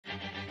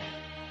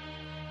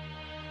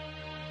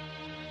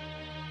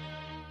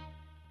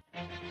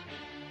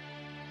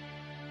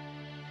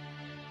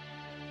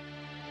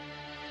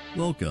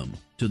Welcome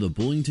to the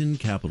Bullington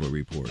Capital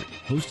Report,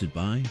 hosted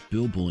by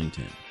Bill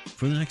Bullington.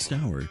 For the next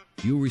hour,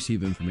 you'll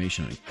receive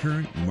information on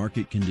current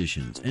market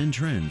conditions and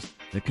trends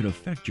that could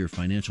affect your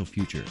financial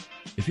future.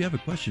 If you have a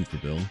question for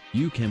Bill,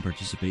 you can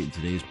participate in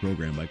today's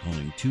program by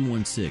calling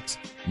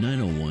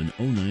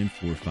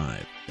 216-901-0945.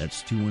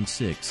 That's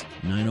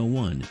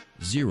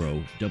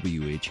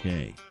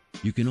 216-901-0WHK.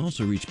 You can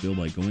also reach Bill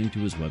by going to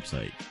his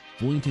website,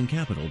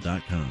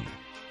 bullingtoncapital.com.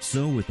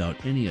 So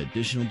without any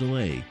additional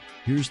delay,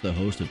 here's the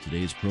host of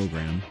today's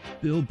program,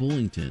 Bill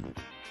Bullington.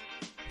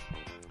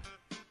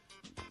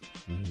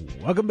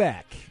 Welcome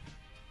back.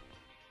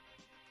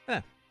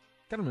 Kind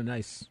of a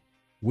nice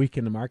week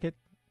in the market.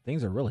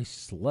 Things are really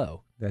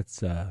slow.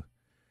 That's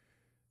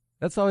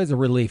always a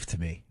relief to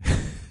me.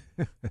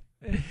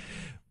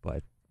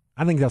 But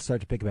I think they'll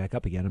start to pick it back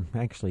up again. I'm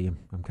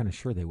kind of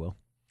sure they will.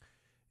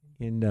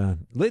 And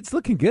it's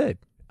looking good.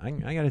 I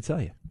got to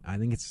tell you, I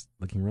think it's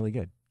looking really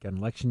good. Got an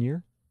election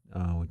year.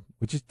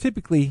 Which is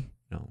typically,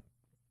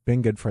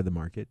 been good for the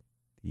market.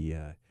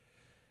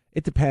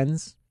 It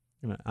depends,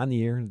 on the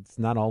year. It's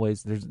not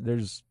always. There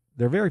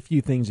are very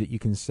few things that you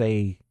can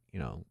say,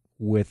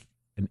 with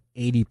an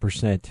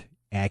 80%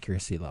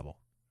 accuracy level.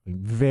 I mean,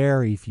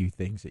 very few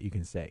things that you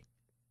can say.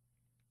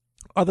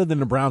 Other than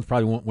the Browns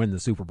probably won't win the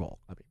Super Bowl.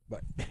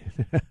 But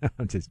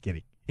I'm just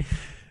kidding.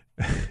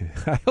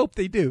 I hope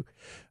they do.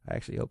 I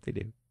actually hope they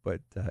do.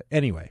 But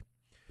anyway.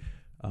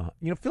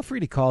 Feel free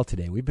to call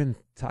today. We've been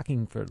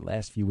talking for the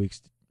last few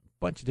weeks, a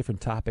bunch of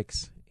different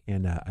topics,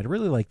 and I'd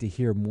really like to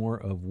hear more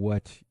of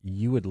what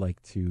you would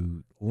like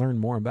to learn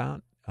more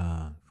about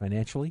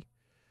financially.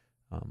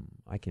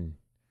 I can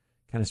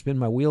kind of spin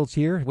my wheels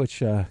here,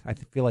 which I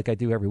feel like I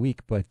do every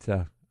week, but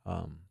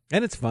and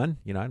it's fun.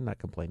 I'm not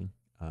complaining,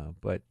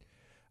 but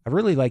I'd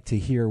really like to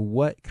hear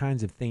what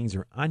kinds of things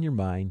are on your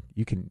mind.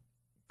 You can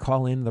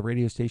call in the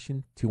radio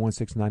station,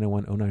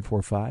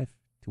 216-901-0945.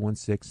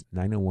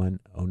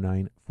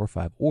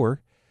 216-901-0945,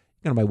 or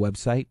go to my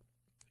website,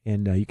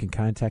 and you can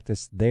contact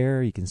us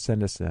there. You can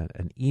send us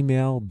an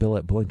email,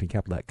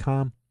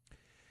 bill@bullingtoncapital.com,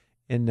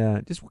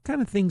 and just what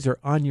kind of things are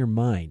on your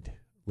mind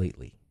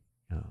lately?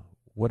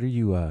 What are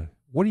you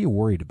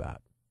worried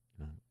about?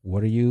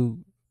 What are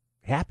you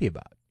happy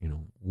about?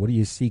 What do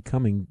you see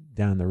coming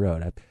down the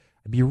road? I'd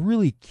be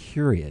really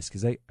curious,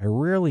 because I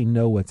rarely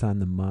know what's on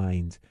the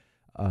mind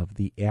of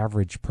the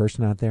average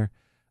person out there.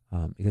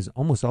 Because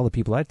almost all the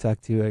people I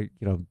talk to,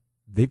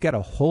 they've got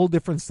a whole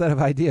different set of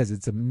ideas.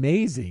 It's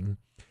amazing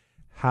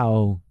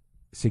how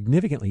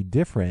significantly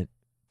different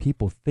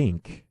people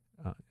think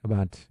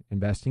about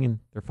investing in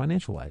their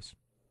financial lives.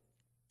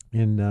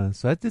 And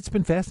so it's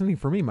been fascinating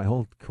for me my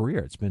whole career.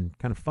 It's been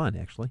kind of fun,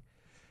 actually,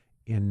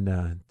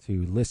 and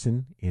to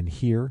listen and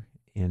hear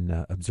and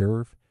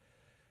observe.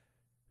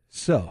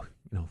 So,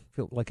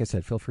 like I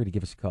said, feel free to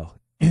give us a call.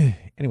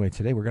 Anyway,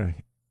 today we're going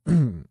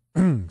to,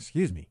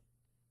 excuse me.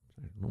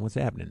 I don't know what's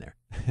happening there.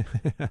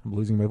 I'm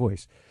losing my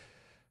voice.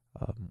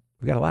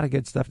 We've got a lot of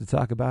good stuff to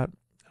talk about.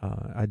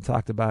 I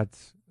talked about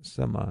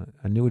some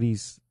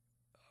annuities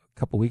a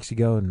couple weeks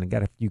ago, and I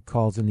got a few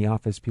calls in the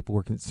office. People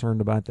were concerned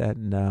about that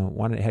and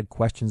had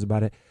questions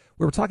about it.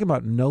 We were talking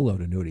about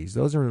no-load annuities.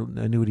 Those are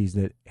annuities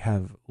that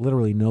have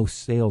literally no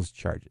sales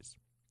charges.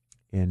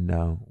 And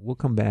we'll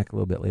come back a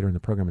little bit later in the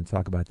program and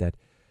talk about that.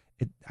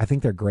 I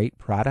think they're great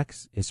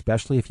products,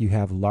 especially if you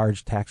have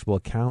large taxable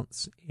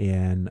accounts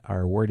and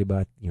are worried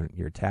about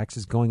your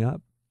taxes going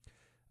up.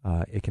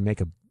 It can make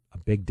a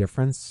big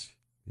difference.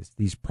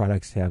 These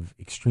products have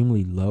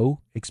extremely low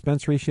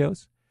expense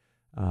ratios,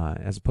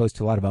 as opposed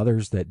to a lot of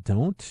others that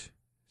don't.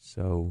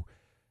 So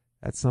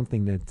that's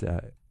something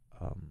that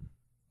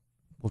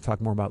we'll talk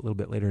more about a little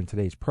bit later in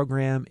today's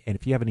program. And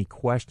if you have any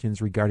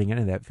questions regarding any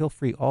of that, feel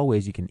free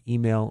always. You can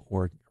email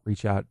or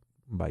reach out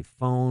by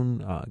phone.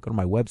 Go to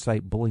my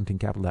website,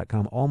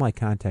 bullingtoncapital.com. All my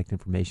contact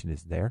information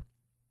is there.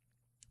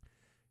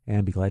 And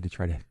I'd be glad to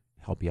try to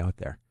help you out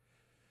there.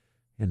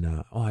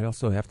 And I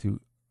also have to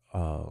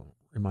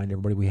remind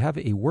everybody, we have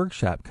a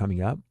workshop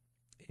coming up.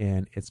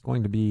 And it's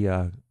going to be,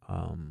 this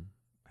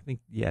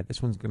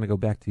one's going to go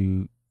back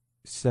to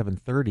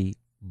 7:30,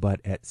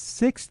 but at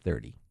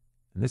 6:30.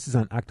 And this is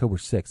on October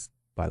 6th,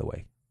 by the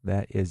way.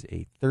 That is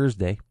a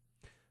Thursday,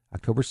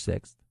 October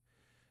 6th.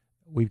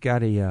 We've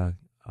got a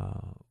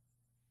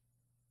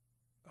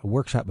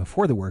workshop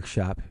before the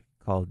workshop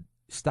called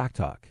Stock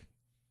Talk.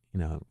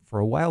 For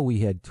a while we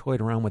had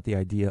toyed around with the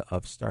idea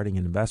of starting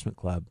an investment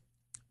club,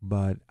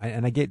 but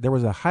there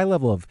was a high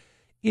level of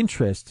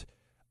interest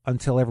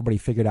until everybody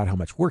figured out how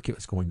much work it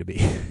was going to be.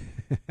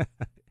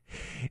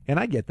 And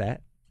I get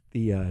that.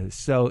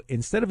 So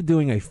instead of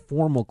doing a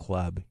formal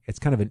club, it's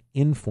kind of an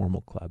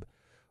informal club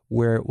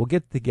where we'll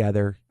get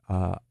together.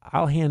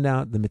 I'll hand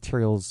out the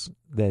materials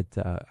that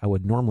I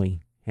would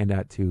normally hand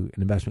out to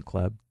an investment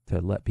club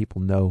to let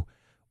people know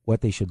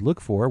what they should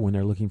look for when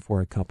they're looking for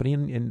a company.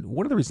 And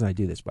one of the reasons I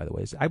do this, by the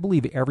way, is I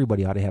believe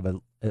everybody ought to have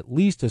at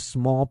least a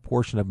small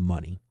portion of their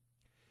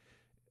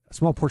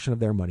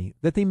money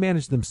that they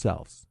manage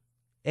themselves.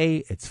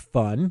 A, it's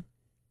fun.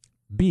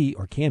 B,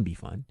 or can be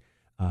fun.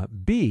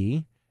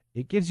 B,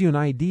 it gives you an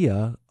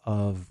idea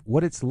of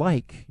what it's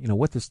like,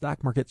 what the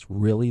stock market's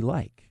really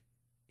like.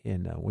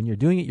 And when you're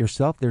doing it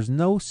yourself, there's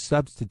no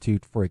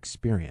substitute for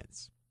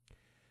experience.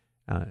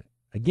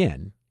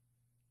 Again,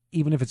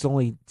 even if it's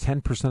only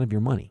 10% of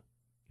your money,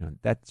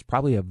 that's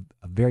probably a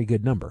very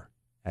good number,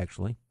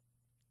 actually.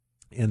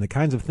 And the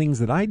kinds of things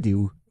that I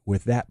do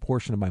with that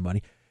portion of my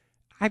money,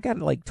 I've got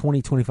like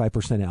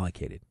 20-25%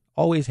 allocated.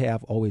 Always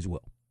have, always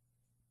will.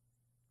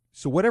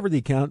 So whatever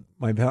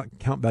my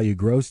account value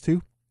grows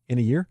to in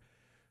a year,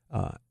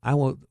 I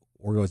will,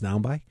 or goes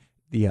down by,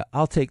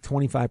 I'll take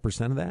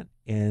 25% of that,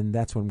 and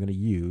that's what I'm going to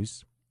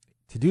use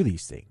to do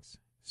these things.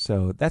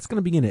 So that's going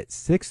to begin at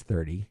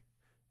 6:30,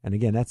 and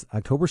again, that's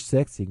October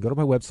 6th. You can go to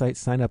my website,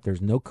 sign up.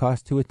 There's no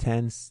cost to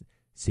attend.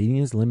 Seating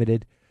is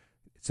limited.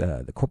 It's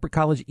the Corporate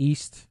College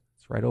East.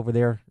 It's right over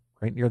there,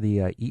 right near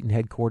the Eaton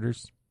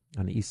headquarters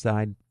on the east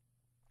side.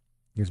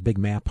 There's a big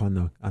map on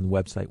the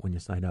website when you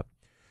sign up.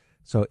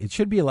 So it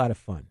should be a lot of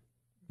fun,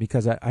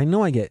 because I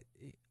know I get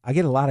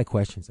a lot of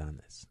questions on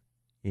this.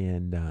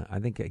 And I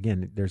think,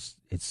 again,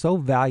 it's so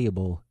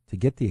valuable to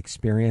get the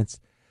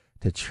experience,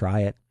 to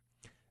try it,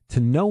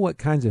 to know what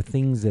kinds of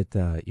things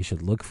that you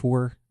should look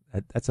for.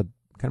 That's a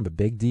kind of a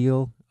big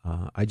deal.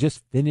 I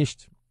just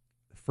finished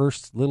the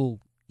first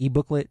little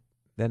e-booklet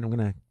that I'm going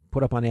to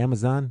put up on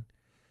Amazon.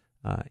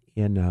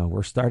 And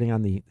we're starting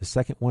on the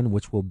second one,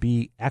 which will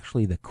be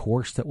actually the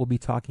course that we'll be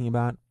talking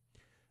about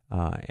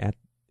at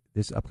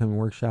this upcoming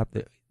workshop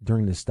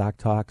during the stock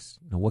talks.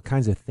 What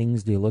kinds of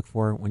things do you look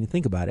for? When you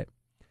think about it,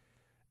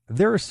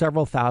 there are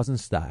several thousand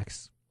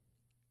stocks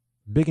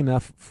big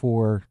enough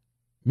for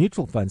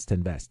mutual funds to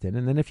invest in.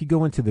 And then if you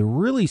go into the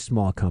really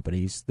small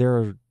companies, there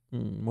are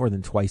more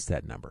than twice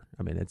that number.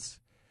 I mean, it's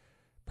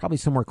probably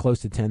somewhere close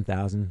to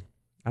 10,000.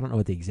 I don't know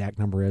what the exact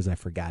number is. I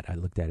forgot. I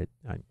looked at it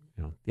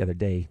the other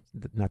day.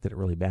 Not that it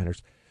really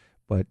matters.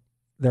 But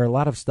there are a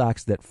lot of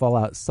stocks that fall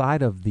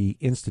outside of the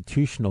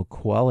institutional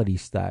quality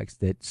stocks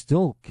that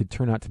still could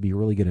turn out to be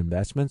really good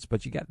investments,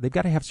 but they've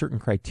got to have certain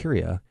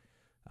criteria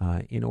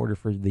in order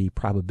for the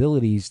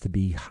probabilities to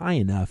be high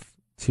enough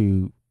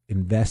to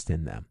invest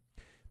in them.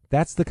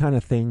 That's the kind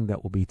of thing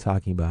that we'll be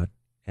talking about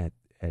at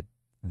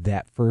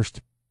that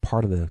first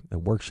part of the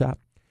workshop.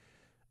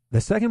 The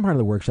second part of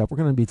the workshop, we're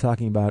going to be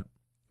talking about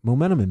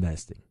momentum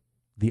investing,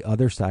 the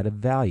other side of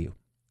value.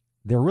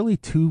 There are really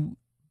two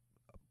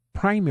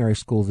primary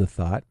schools of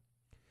thought.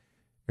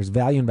 There's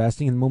value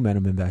investing and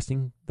momentum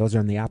investing. Those are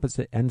on the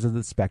opposite ends of the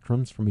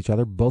spectrums from each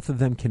other. Both of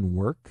them can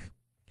work,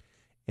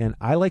 and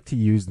I like to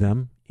use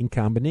them in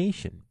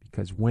combination,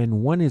 because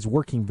when one is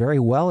working very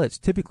well, it's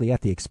typically at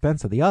the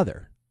expense of the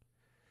other.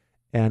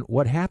 And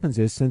what happens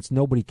is, since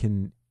nobody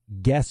can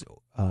guess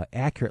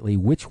accurately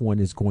which one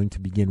is going to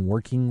begin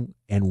working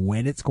and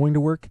when it's going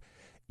to work,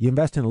 you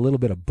invest in a little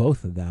bit of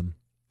both of them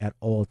at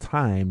all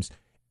times,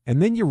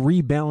 and then you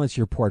rebalance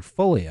your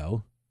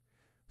portfolio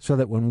so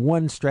that when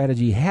one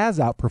strategy has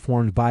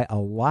outperformed by a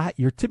lot,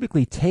 you're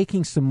typically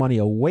taking some money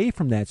away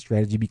from that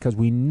strategy, because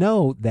we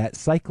know that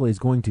cycle is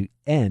going to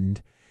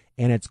end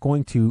and it's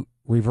going to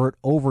revert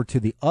over to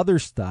the other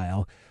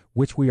style,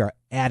 which we are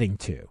adding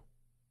to.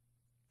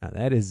 Now,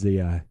 that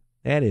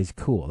is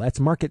cool. That's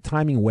market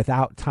timing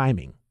without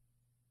timing.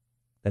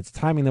 That's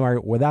timing the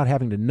market without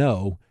having to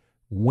know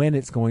when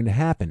it's going to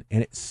happen,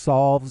 and it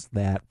solves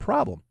that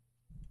problem,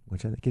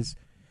 which I think is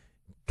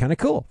kind of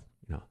cool.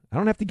 I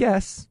don't have to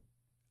guess.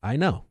 I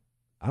know.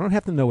 I don't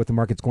have to know what the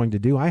market's going to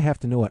do. I have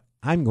to know what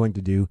I'm going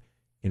to do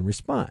in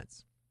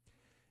response.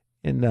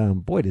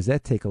 And boy, does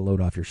that take a load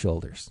off your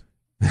shoulders.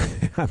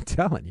 I'm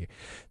telling you,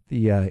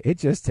 it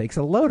just takes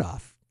a load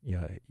off.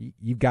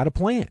 You've got a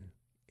plan.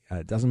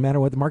 It doesn't matter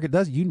what the market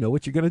does. You know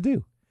what you're going to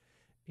do.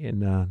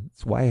 And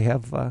that's why I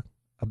have a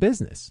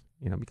business,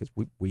 because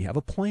we have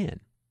a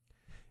plan.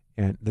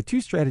 And the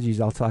two strategies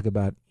I'll talk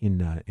about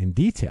in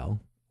detail,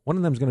 one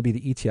of them is going to be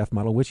the ETF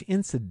model, which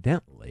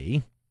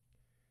incidentally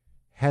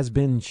has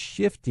been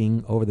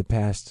shifting over the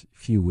past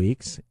few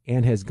weeks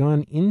and has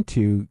gone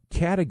into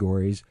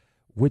categories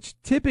which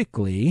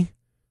typically,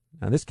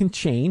 now this can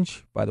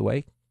change, by the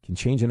way, can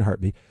change in a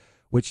heartbeat,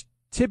 which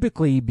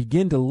typically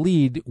begin to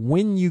lead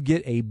when you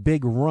get a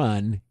big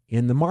run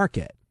in the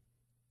market.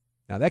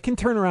 Now, that can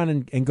turn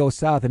around and go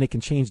south, and it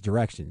can change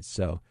directions.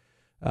 So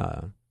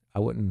I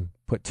wouldn't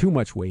put too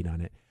much weight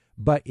on it.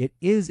 But it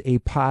is a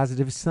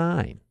positive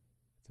sign.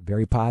 It's a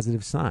very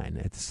positive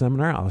sign. At the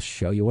seminar, I'll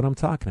show you what I'm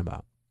talking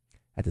about.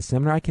 At the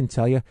seminar, I can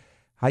tell you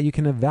how you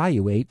can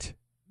evaluate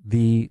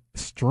the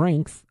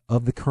strength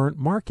of the current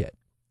market.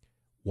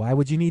 Why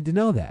would you need to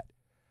know that?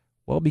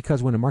 Well,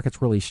 because when the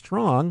market's really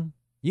strong,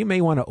 you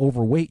may want to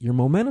overweight your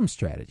momentum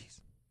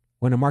strategies.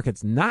 When the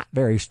market's not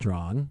very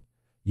strong,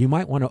 you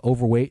might want to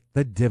overweight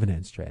the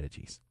dividend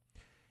strategies.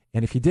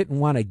 And if you didn't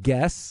want to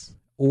guess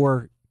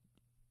or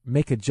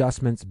make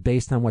adjustments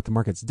based on what the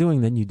market's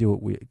doing, then you do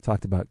what we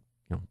talked about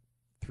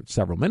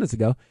several minutes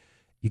ago.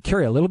 You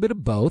carry a little bit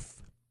of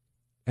both,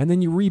 and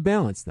then you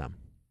rebalance them.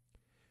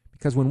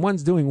 Because when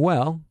one's doing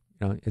well,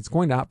 it's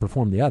going to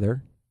outperform the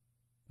other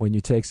when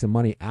you take some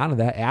money out of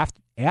that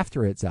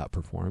after it's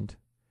outperformed.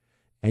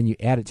 and you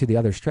add it to the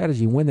other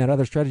strategy. When that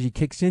other strategy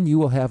kicks in, you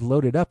will have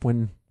loaded up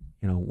when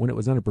it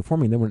was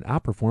underperforming. Then when it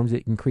outperforms,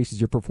 it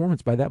increases your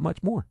performance by that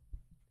much more.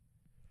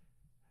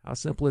 How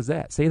simple is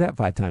that? Say that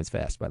 5 times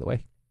fast, by the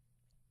way.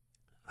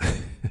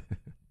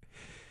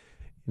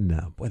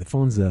 No, boy, the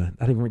phone's not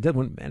even. It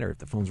doesn't matter if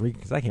the phone's ringing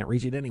because I can't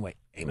reach it anyway.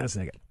 Hang on a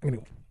second. I'm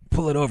going to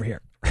pull it over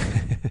here.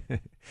 If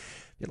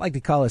you'd like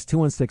to call us,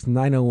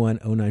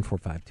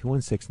 216-901-0945.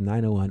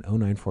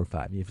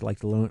 216-901-0945. If you'd like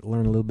to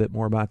learn a little bit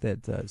more about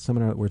that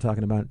seminar that we're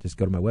talking about, just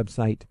go to my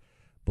website,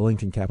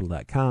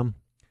 bullingtoncapital.com.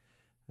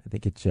 I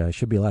think it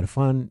should be a lot of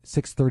fun.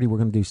 6:30, we're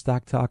going to do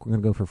stock talk. We're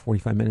going to go for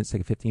 45 minutes,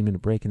 take a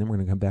 15-minute break, and then we're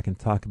going to come back and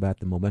talk about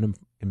the momentum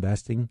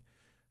investing.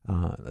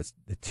 That's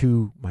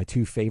my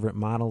two favorite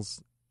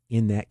models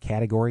in that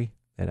category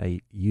that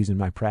I use in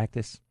my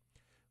practice.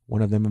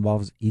 One of them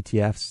involves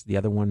ETFs. The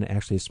other one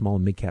actually is small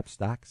and mid-cap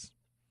stocks.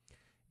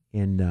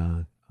 And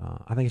I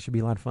think it should be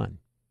a lot of fun.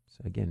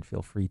 So, again,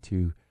 feel free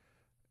to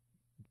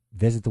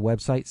visit the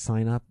website,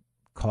 sign up,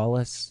 call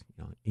us,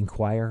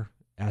 inquire,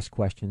 ask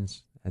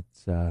questions.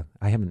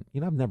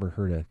 I've never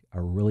heard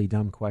a really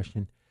dumb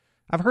question.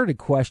 I've heard a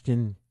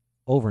question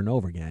over and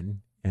over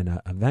again, and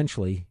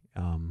eventually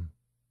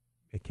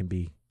it can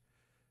be,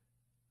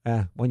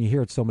 when you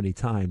hear it so many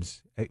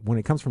times, when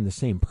it comes from the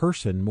same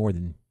person more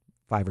than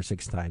 5 or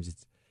 6 times,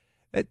 it's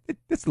a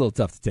little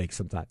tough to take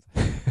sometimes.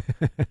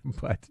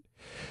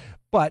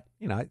 but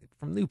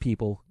from new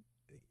people,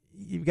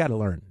 you've got to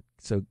learn.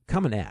 So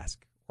come and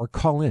ask, or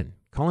call in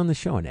the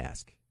show and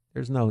ask.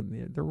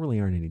 There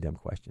really aren't any dumb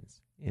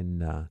questions,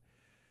 and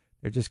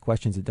they're just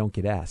questions that don't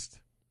get asked,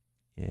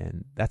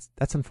 and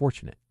that's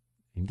unfortunate.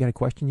 If you got a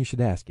question, you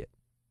should ask it.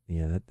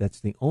 Yeah,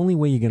 that's the only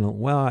way you're gonna.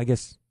 Well, I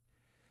guess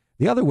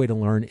the other way to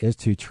learn is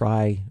to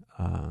try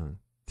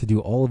to do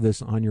all of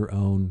this on your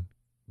own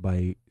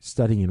by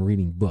studying and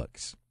reading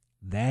books.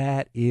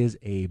 That is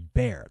a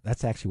bear.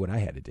 That's actually what I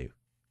had to do.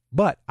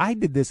 But I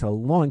did this a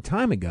long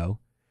time ago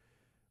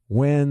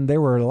when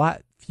there were a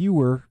lot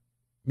fewer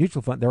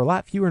mutual funds. There were a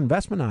lot fewer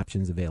investment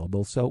options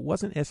available, so it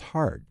wasn't as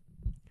hard.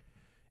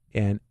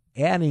 And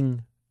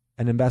adding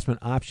an investment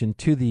option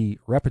to the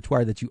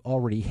repertoire that you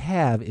already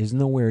have is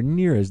nowhere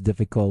near as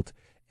difficult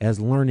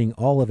as learning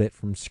all of it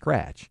from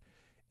scratch.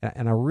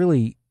 And I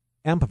really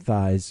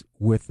empathize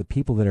with the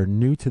people that are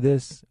new to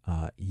this,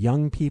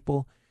 young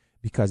people,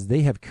 because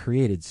they have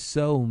created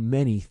so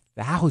many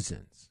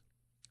thousands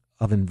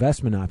of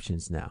investment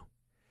options now.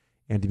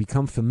 And to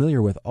become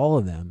familiar with all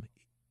of them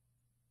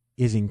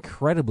is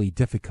incredibly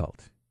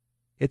difficult.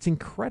 It's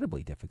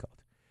incredibly difficult.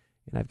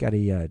 And I've got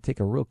to take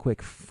a real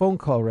quick phone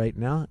call right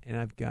now. And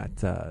I've got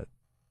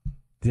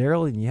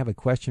Daryl, and you have a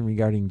question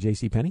regarding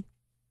JCPenney?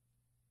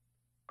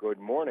 Good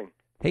morning.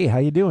 Hey, how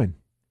you doing?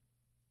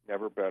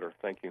 Never better,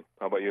 thank you.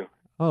 How about you?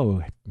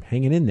 Oh,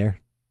 hanging in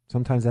there.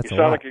 Sometimes that's you a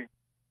lot. Sound like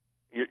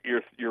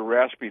your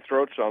raspy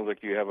throat sounds like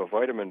you have a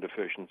vitamin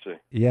deficiency.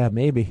 Yeah,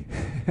 maybe.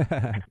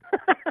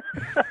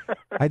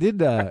 I did.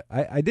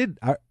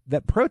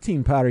 That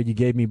protein powder you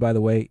gave me, by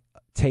the way,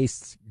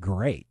 tastes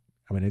great.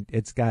 I mean,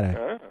 it's got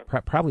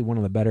probably one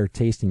of the better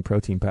tasting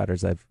protein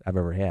powders I've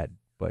ever had,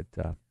 but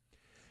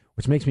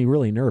which makes me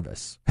really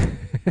nervous.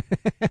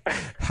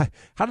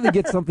 How do they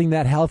get something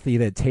that healthy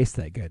that tastes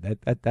that good?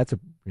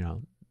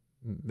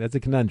 That's a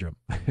conundrum.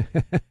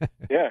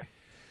 Yeah.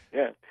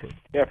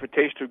 If it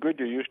tastes too good,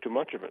 you use too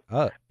much of it.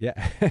 Oh,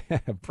 yeah,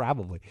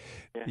 probably.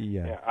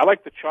 Yeah. I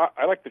like the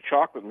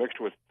chocolate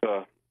mixed with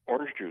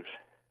orange juice.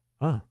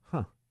 Oh,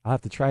 huh. I'll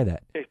have to try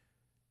that. It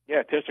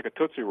tastes like a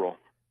Tootsie Roll.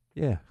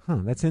 Yeah,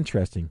 that's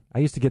interesting. I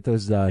used to get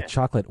those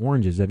chocolate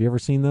oranges. Have you ever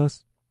seen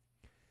those?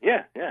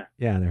 Yeah.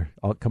 Yeah, they're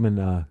all come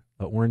in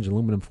orange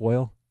aluminum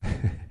foil.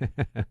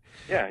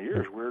 Yeah,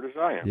 you're as weird as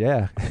I am.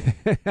 Yeah,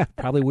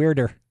 probably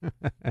weirder.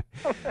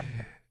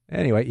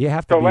 Anyway, you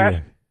have to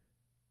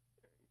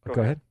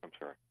Go ahead. I'm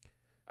sorry.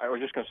 I was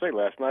just going to say,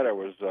 last night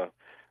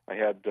I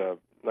had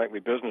Nightly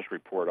Business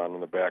Report on in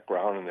the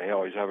background, and they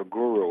always have a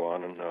guru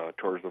on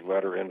towards the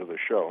latter end of the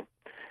show.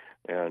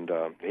 And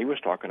he was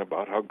talking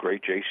about how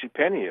great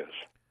JCPenney is.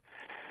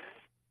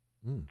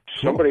 Cool.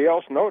 Somebody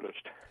else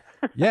noticed.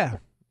 Yeah.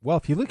 Well,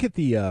 if you look at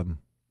the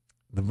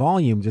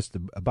volume just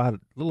about a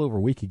little over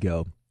a week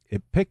ago,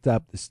 it picked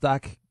up. The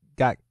stock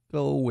got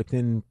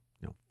within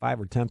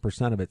 5 or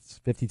 10% of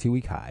its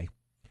 52-week high.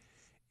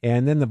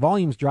 And then the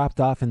volumes dropped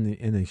off, and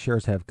the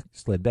shares have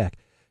slid back.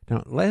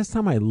 Now, last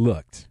time I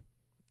looked,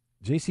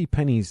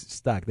 JCPenney's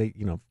stock, they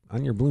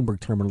on your Bloomberg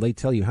terminal, they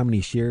tell you how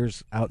many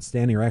shares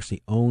outstanding are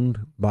actually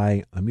owned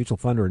by a mutual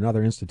fund or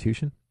another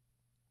institution.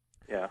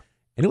 Yeah.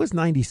 And it was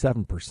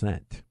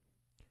 97%.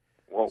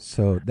 Whoa.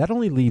 So that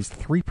only leaves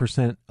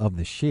 3% of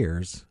the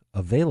shares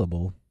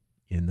available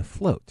in the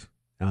float.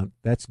 Now,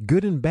 that's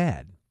good and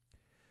bad.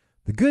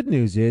 The good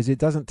news is it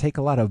doesn't take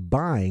a lot of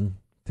buying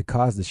to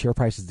cause the share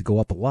prices to go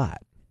up a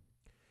lot.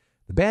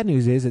 The bad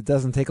news is it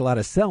doesn't take a lot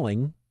of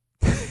selling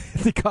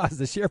to cause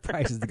the share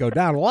prices to go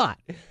down a lot.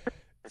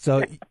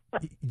 So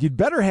you'd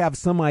better have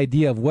some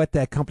idea of what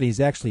that company is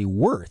actually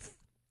worth,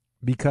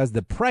 because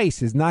the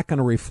price is not going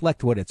to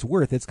reflect what it's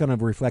worth. It's going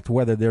to reflect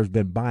whether there's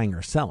been buying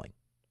or selling.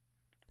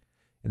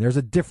 And there's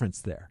a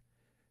difference there.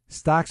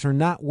 Stocks are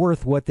not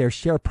worth what their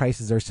share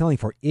prices are selling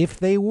for. If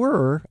they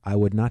were, I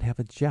would not have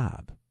a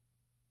job.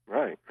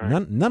 Right.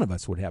 None of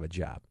us would have a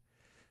job.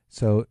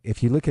 So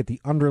if you look at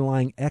the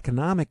underlying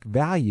economic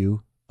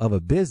value of a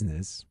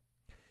business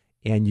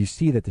and you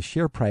see that the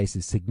share price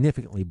is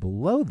significantly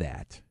below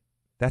that,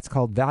 that's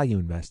called value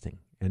investing.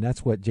 And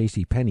that's what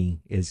JCPenney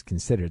is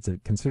considered.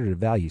 It's considered a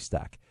value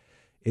stock.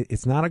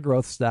 It's not a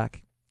growth stock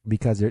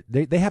because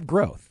they have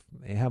growth.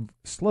 They have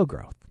slow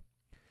growth.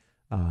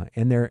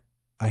 And they're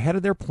ahead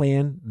of their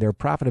plan. Their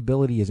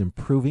profitability is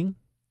improving.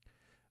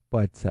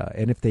 But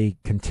and if they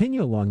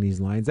continue along these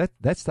lines,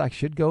 that stock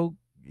should go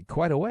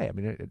quite a way. I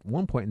mean, at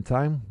one point in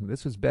time,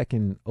 this was back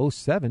in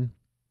 2007,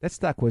 that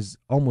stock was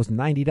almost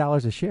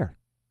 $90 a share.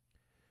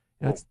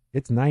 It's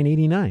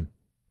 $9.89.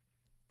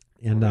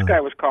 And this guy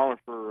was calling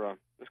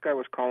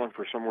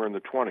for somewhere in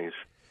the 20s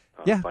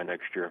by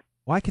next year.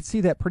 Well, I could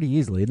see that pretty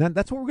easily. And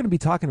that's what we're going to be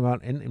talking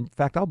about. And in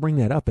fact, I'll bring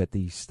that up at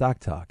the Stock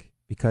Talk,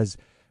 because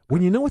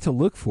when you know what to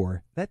look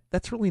for,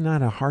 that's really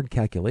not a hard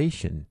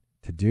calculation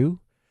to do.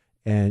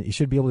 And you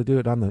should be able to do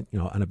it on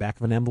the back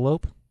of an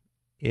envelope.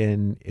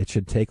 And it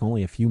should take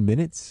only a few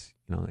minutes,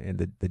 and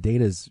the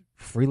data is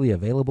freely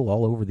available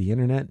all over the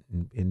internet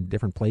in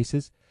different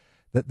places.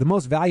 The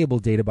most valuable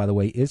data, by the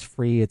way, is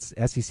free. It's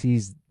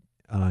SEC's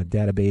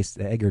database,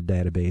 the EGGR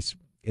database.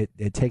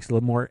 It takes a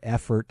little more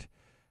effort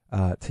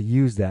to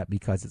use that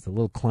because it's a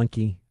little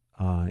clunky.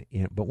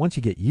 But once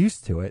you get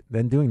used to it,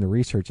 then doing the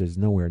research is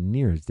nowhere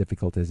near as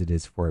difficult as it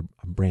is for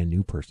a brand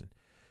new person.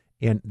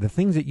 And the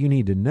things that you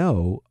need to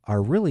know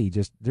are really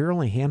there are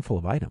only a handful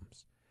of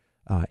items.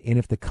 And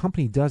if the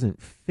company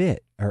doesn't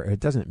fit or it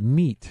doesn't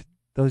meet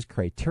those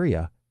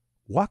criteria,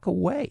 walk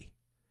away.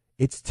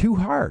 It's too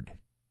hard.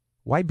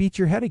 Why beat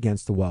your head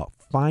against the wall?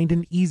 Find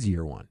an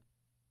easier one.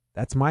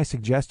 That's my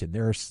suggestion.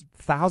 There are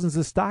thousands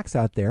of stocks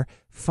out there.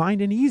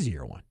 Find an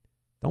easier one.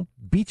 Don't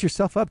beat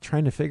yourself up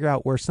trying to figure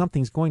out where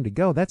something's going to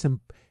go. And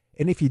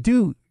if you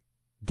do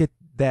get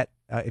that,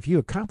 if you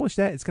accomplish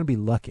that, it's going to be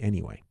luck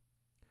anyway.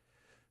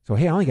 So,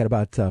 hey, I only got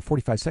about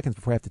 45 seconds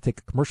before I have to take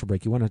a commercial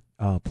break. You want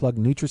to plug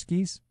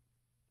NutriSkis?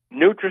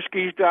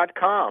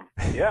 NutriSkis.com.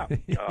 Yeah.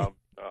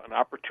 An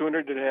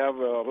opportunity to have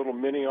a little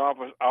mini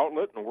office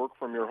outlet and work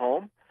from your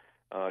home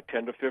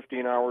 10 to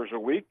 15 hours a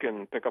week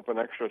and pick up an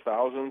extra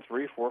 $1,000,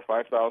 $3,000,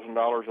 $4,000,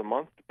 $5,000 a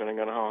month, depending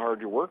on how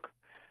hard you work.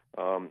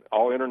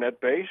 All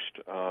Internet-based.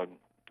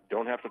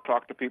 Don't have to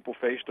talk to people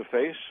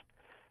face-to-face.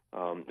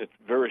 It's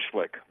very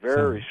slick,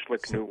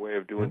 slick new way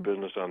of doing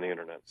business on the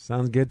Internet.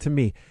 Sounds good to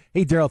me.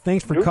 Hey, Daryl,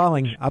 thanks for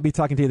calling. I'll be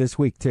talking to you this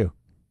week, too.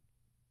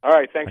 All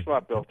right, thanks a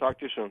lot, Bill. Talk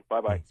to you soon.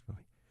 Bye-bye. Thanks, bye.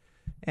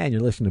 And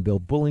you're listening to Bill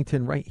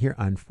Bullington right here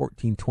on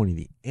 1420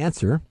 The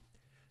Answer.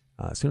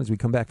 As soon as we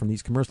come back from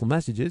these commercial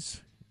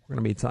messages, we're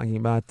going to be talking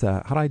about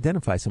how to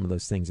identify some of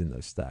those things in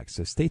those stocks.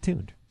 So stay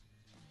tuned.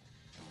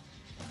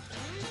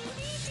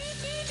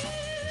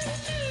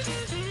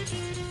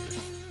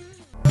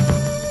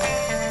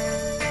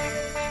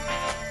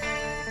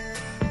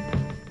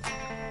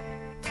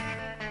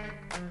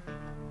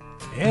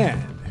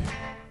 And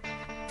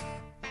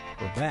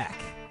we're back.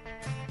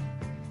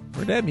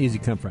 Where'd that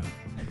music come from?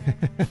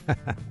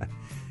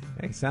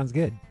 Hey, sounds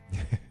good.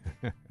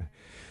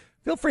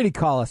 Feel free to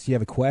call us if you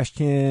have a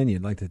question,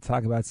 you'd like to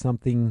talk about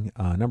something.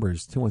 Number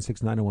is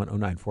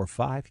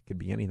 216-901-0945. It could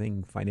be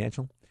anything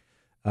financial.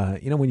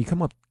 When you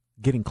come up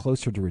getting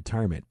closer to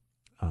retirement,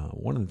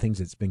 one of the things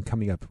that's been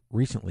coming up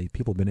recently,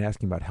 people have been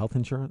asking about health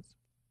insurance.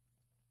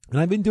 And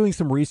I've been doing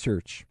some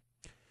research,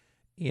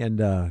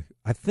 and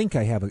I think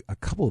I have a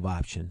couple of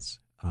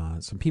options.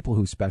 Some people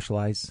who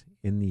specialize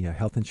in the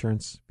health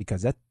insurance,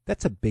 because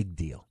that's a big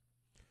deal.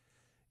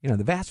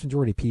 The vast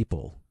majority of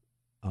people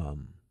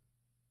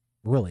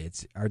really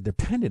are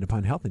dependent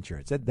upon health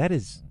insurance.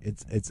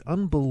 It's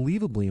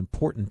unbelievably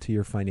important to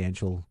your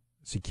financial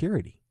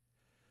security.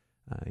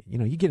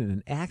 You get in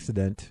an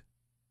accident,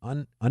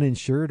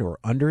 uninsured or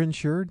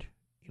underinsured,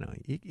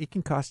 it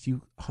can cost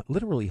you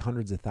literally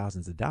hundreds of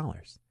thousands of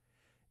dollars.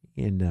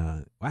 And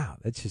wow,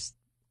 that's just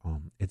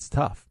it's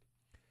tough.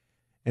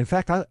 In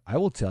fact, I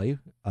will tell you,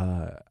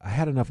 I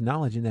had enough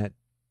knowledge in that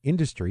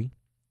industry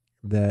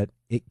that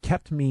it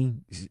kept me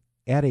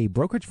at a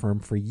brokerage firm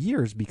for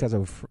years because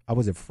I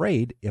was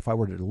afraid if I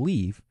were to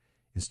leave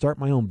and start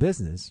my own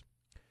business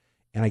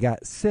and I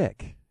got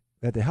sick,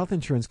 that the health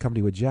insurance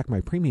company would jack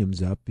my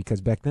premiums up, because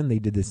back then they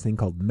did this thing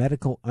called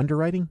medical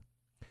underwriting.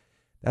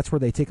 That's where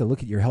they take a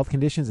look at your health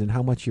conditions and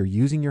how much you're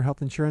using your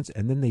health insurance,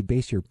 and then they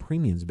base your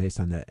premiums based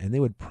on that. And they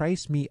would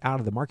price me out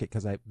of the market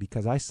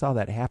because I saw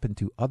that happen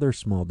to other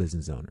small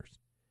business owners.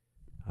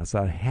 I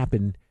saw it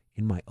happen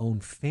in my own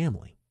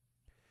family.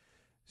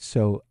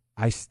 So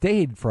I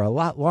stayed for a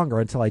lot longer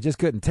until I just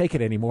couldn't take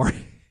it anymore.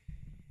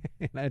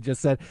 And I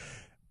just said,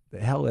 the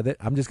hell with it.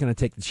 I'm just going to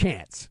take the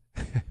chance.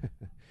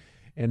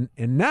 And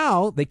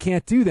now they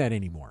can't do that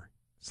anymore.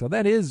 So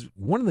that is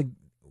one of the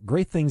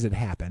great things that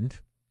happened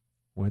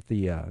with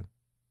the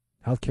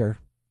Healthcare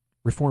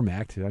Reform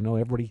Act. I know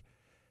everybody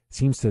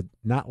seems to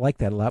not like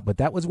that a lot, but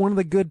that was one of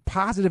the good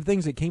positive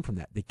things that came from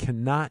that. They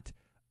cannot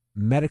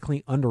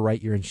medically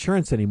underwrite your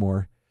insurance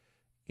anymore,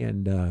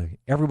 and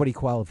everybody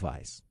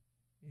qualifies.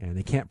 And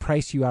they can't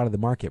price you out of the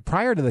market.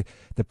 Prior to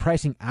the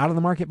pricing out of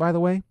the market, by the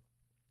way,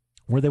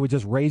 where they would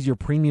just raise your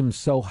premiums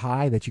so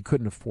high that you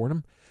couldn't afford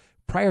them,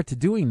 prior to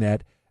doing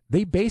that,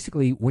 they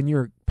basically, when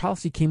your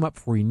policy came up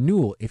for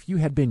renewal, if you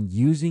had been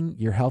using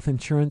your health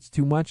insurance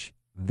too much,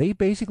 they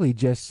basically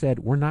just said,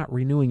 we're not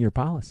renewing your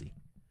policy.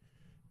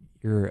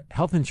 Your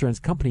health insurance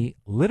company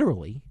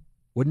literally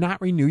would not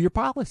renew your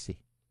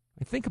policy.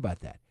 I think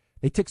about that.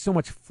 They took so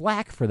much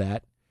flack for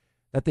that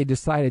they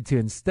decided to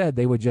instead,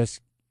 they would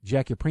just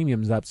jack your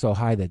premiums up so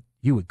high that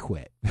you would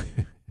quit.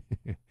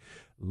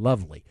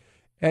 Lovely.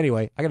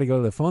 Anyway, I got to go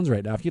to the phones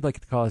right now. If you'd like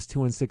to call us,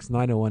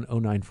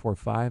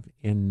 216-901-0945.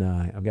 And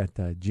I've got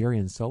Jerry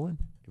and Solon.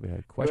 Do we have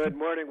a question? Good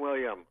morning,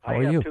 William. How I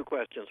are have you? 2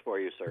 questions for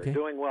you, sir. Okay.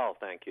 Doing well,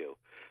 thank you.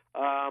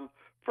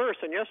 First,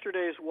 in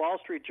yesterday's Wall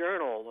Street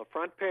Journal, the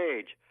front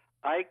page,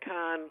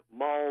 Icon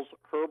Malls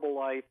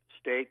Herbalife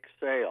stake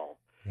sale.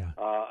 Yeah.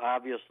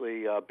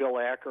 Obviously, Bill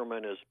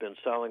Ackerman has been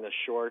selling a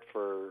short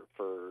for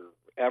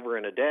ever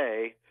and a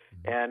day,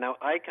 and now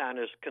Icon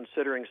is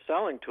considering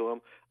selling to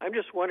him. I'm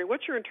just wondering,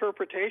 what's your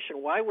interpretation?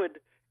 Why would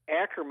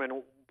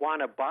Ackerman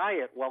want to buy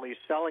it while he's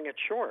selling it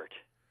short?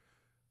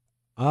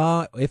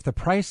 If the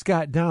price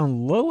got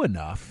down low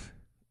enough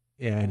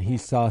and he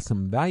saw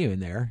some value in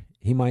there,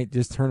 he might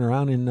just turn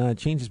around and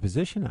change his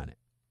position on it.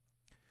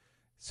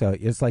 So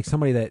it's like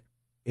somebody that,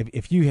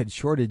 if you had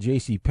shorted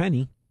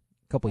JCPenney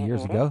a couple of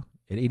years ago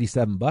at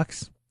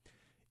 $87,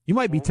 you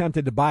might be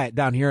tempted to buy it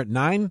down here at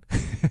 $9.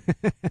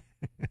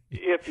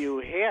 If you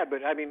had,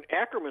 but I mean,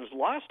 Ackerman's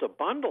lost a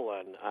bundle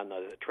on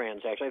the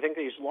transaction. I think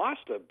he's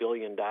lost $1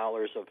 billion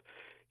of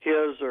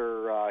his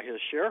or his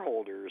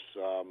shareholders'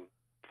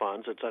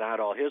 funds. It's not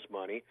all his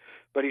money,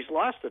 but he's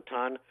lost a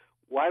ton.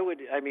 Why would,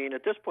 I mean,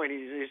 at this point,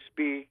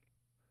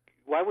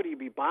 why would he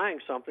be buying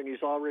something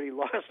he's already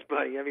lost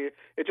money? I mean,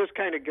 it just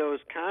kind of goes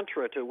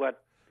contra to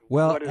what.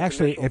 Well, what his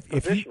actually, initial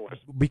position was.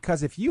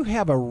 because if you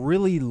have a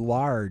really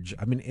large,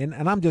 I mean,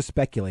 and I'm just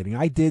speculating.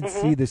 I did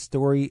see the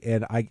story,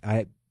 and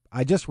I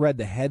just read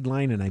the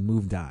headline and I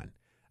moved on.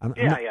 I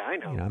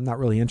know. I'm not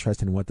really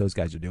interested in what those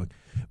guys are doing,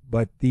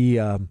 but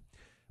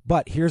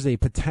but here's a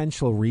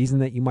potential reason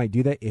that you might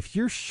do that. If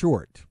you're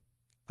short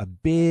a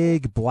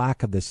big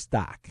block of the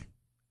stock,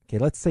 okay,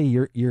 let's say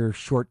you're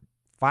short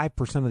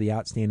 5% of the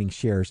outstanding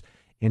shares,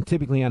 and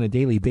typically on a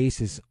daily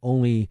basis,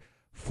 only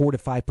 4 to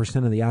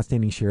 5% of the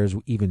outstanding shares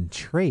will even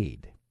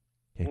trade.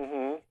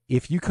 Okay?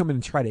 If you come in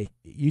and try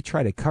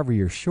to cover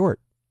your short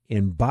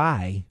and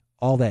buy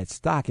all that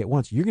stock at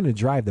once, you're going to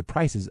drive the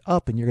prices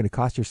up, and you're going to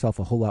cost yourself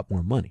a whole lot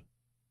more money.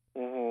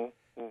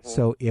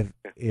 So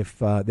if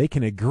they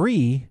can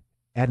agree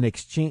at an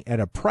exchange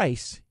at a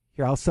price,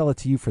 here, I'll sell it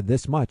to you for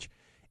this much,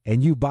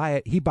 and you buy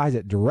it, he buys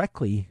it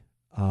directly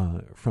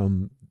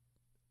from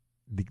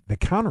the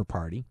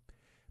counterparty,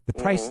 the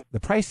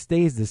price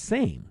stays the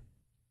same.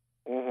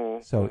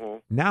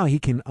 So now he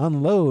can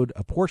unload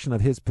a portion of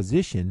his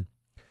position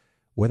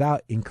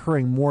without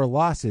incurring more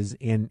losses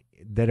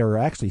that are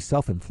actually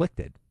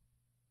self-inflicted.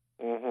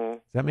 Does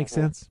that make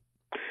sense?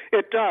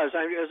 It does.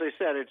 As I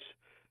said, it's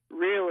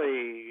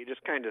really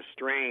just kind of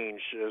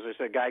strange. As I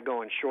said, guy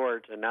going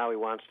short, and now he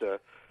wants to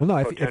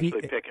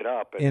potentially pick it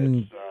up.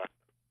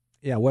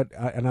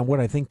 What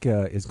I think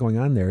is going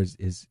on there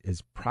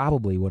is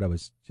probably what I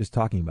was just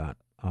talking about,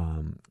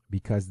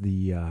 because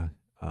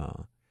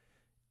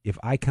if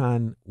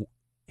Icon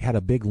had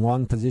a big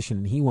long position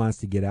and he wants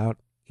to get out,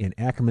 and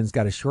Ackerman's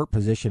got a short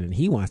position and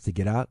he wants to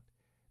get out,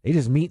 they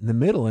just meet in the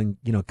middle and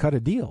cut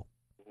a deal.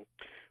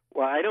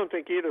 Well, I don't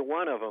think either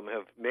one of them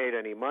have made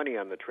any money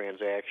on the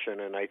transaction,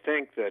 and I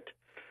think that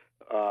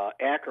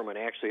Ackerman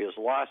actually has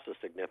lost a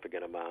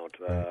significant amount.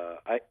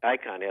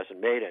 Icon hasn't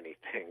made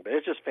anything, but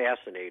it's just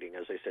fascinating,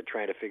 as I said,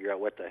 trying to figure out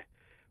what the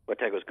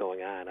heck was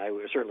going on. I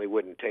certainly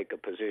wouldn't take a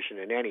position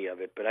in any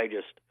of it, but I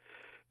just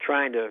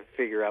trying to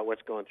figure out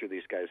what's going through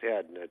these guys'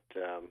 head, and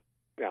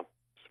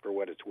for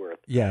what it's worth.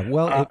 Yeah,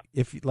 well,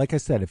 if like I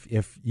said,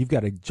 if you've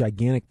got a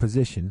gigantic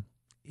position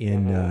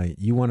and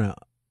you want to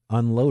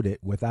unload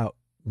it without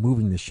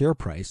moving the share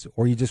price,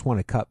 or you just want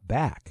to cut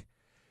back,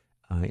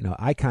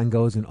 Icon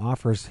goes and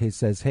offers. He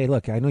says, "Hey,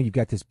 look, I know you've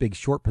got this big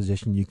short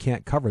position. You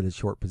can't cover the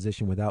short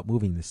position without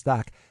moving the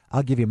stock.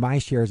 I'll give you my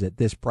shares at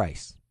this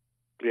price."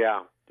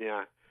 Yeah,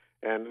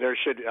 and there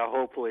should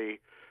hopefully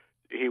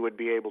he would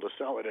be able to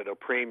sell it at a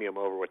premium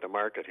over what the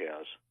market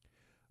has.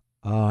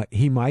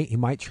 He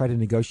might try to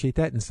negotiate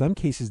that. In some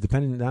cases,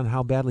 depending on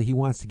how badly he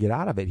wants to get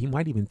out of it, he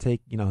might even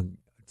take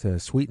to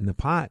sweeten the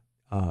pot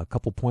a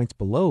couple points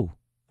below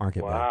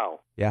market value. Wow.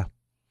 Yeah.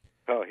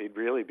 Oh, he'd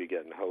really be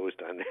getting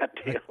hosed on that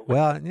deal.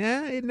 Well,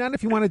 not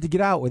if he wanted to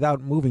get out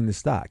without moving the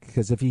stock,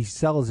 because if he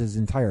sells his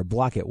entire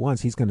block at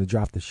once, he's going to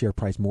drop the share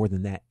price more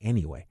than that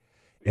anyway.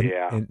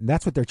 And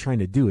that's what they're trying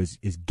to do is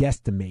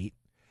guesstimate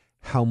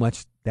how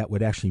much that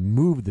would actually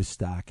move the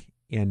stock,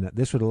 and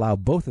this would allow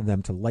both of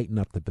them to lighten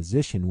up the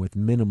position with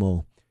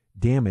minimal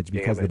damage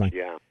because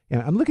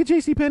Yeah, I'm looking at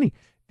JCPenney.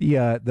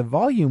 The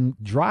volume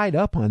dried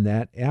up on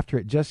that after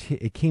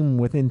it came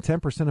within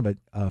 10% of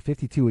a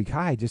 52-week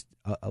high just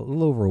a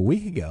little over a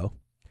week ago.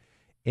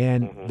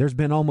 And there's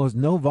been almost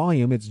no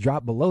volume. It's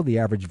dropped below the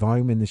average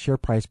volume, and the share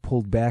price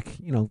pulled back,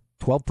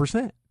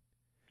 12%.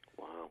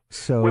 Wow.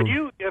 So would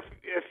you, if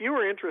you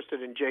were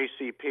interested in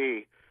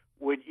JCP,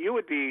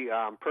 would be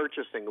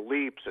purchasing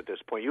Leaps at this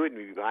point? You wouldn't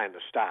be buying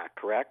the stock,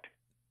 correct?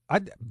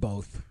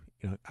 Both.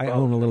 I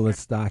own a little of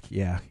stock,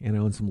 yeah, and I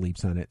own some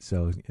Leaps on it.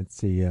 So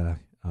it's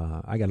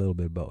I got a little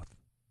bit of both.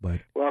 But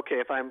well, okay,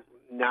 if I'm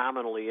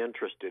nominally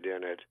interested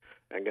in it,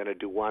 I'm going to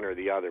do one or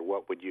the other.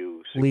 What would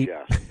you Leap.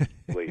 suggest?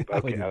 Leap.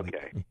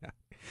 Okay. Yeah.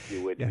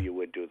 You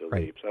would do the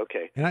right. Leaps.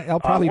 Okay. And I'll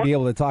probably be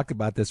able to talk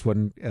about this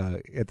one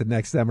at the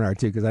next seminar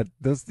too,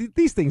 because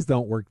these things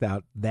don't work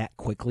out that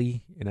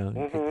quickly.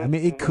 I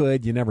mean, it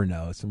could. You never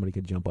know. Somebody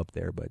could jump up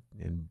there,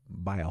 and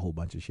buy a whole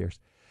bunch of shares.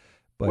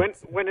 But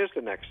when is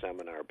the next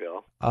seminar,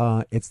 Bill?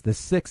 It's the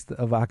 6th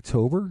of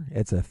October.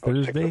 It's a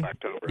Thursday. 6th of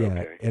October. Yeah,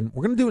 okay. and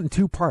we're going to do it in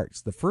two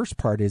parts. The first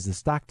part is the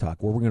stock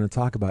talk, where we're going to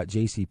talk about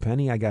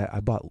JCPenney. I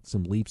bought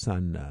some Leaps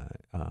on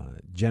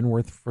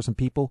Genworth for some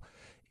people,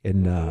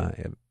 and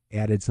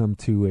added some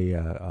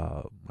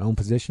to my own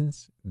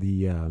positions.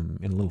 In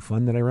a little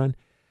fund that I run.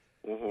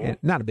 And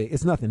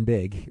it's nothing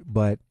big,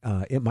 but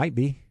it might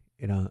be.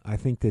 I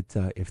think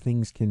that if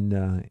things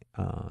can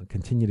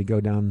continue to go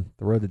down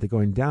the road that they're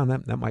going down,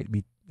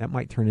 that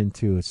might turn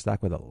into a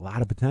stock with a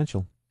lot of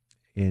potential.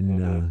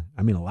 And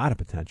I mean, a lot of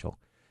potential.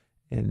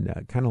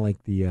 And kind of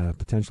like the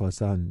potential I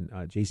saw in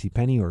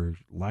JCPenney or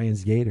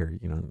Lionsgate or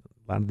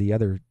a lot of the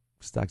other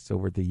stocks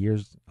over the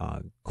years,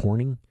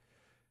 Corning.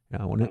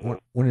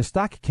 When a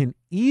stock can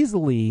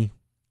easily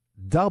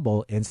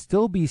double and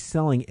still be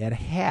selling at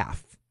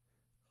half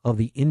of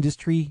the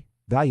industry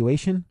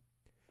valuation,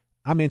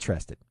 I'm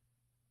interested.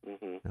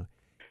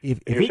 If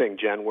you're saying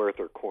Genworth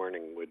or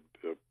Corning would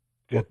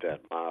fit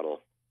that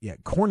model. Yeah,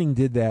 Corning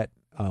did that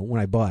when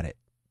I bought it.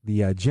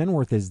 The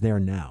Genworth is there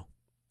now.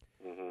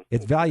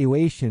 Its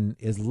valuation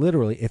is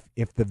literally,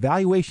 if the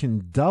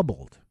valuation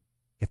doubled,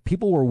 if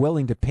people were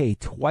willing to pay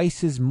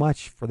twice as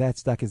much for that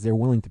stock as they're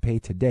willing to pay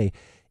today,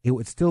 it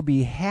would still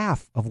be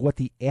half of what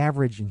the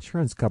average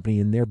insurance company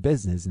in their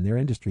business, in their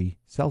industry,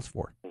 sells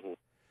for.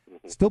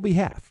 Still be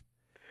half.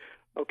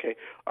 Okay.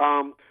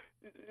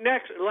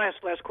 Next,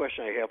 last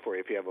question I have for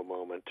you, if you have a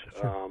moment.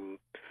 Sure.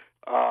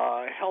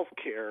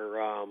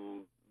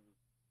 Healthcare,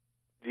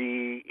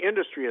 the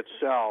industry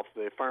itself,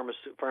 the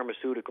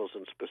pharmaceuticals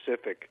in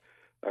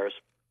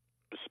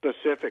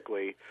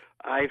specifically,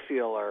 I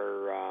feel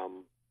are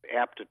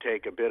apt to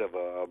take a bit of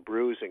a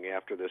bruising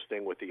after this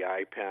thing with the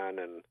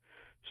iPen and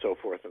so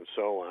forth and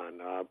so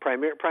on.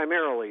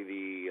 Primarily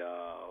the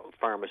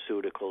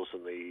pharmaceuticals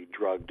and the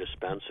drug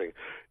dispensing.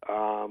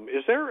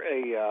 Is there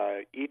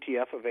a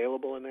ETF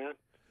available in that?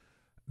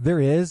 There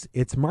is.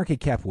 It's market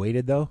cap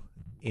weighted, though.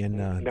 And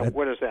now,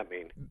 what does that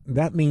mean?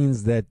 That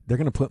means that they're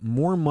going to put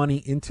more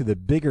money into the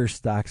bigger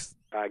stocks.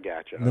 I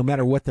gotcha. No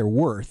matter what they're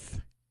worth,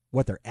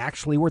 what they're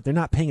actually worth. They're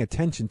not paying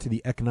attention to the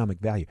economic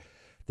value.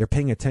 They're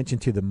paying attention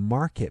to the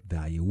market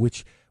value,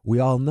 which we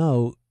all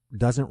know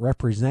doesn't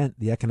represent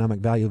the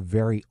economic value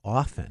very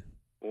often.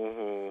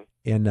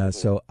 And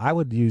so I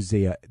would use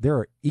there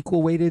are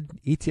equal weighted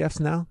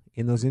ETFs now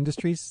in those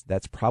industries.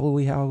 That's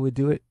probably how I would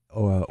do it.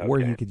 Or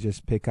you could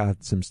just pick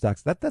out some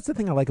stocks. That's the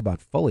thing I like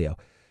about Folio.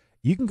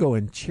 You can go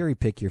and cherry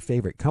pick your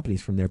favorite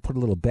companies from there, put a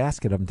little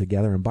basket of them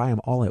together, and buy them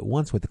all at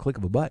once with the click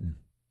of a button.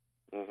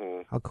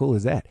 How cool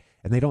is that?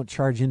 And they don't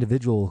charge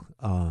individual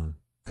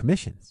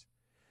commissions.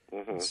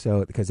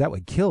 So because that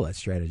would kill a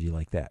strategy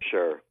like that.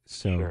 Sure.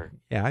 So sure.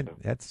 Yeah,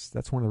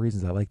 that's one of the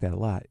reasons I like that a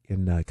lot.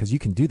 And because you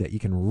can do that, you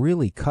can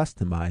really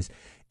customize,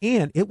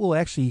 and it will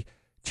actually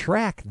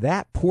track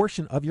that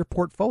portion of your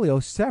portfolio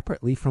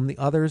separately from the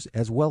others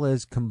as well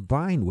as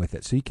combined with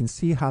it, so you can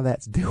see how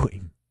that's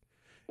doing.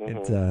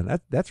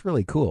 That's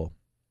really cool.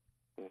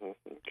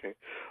 Okay.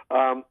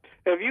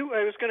 Have you?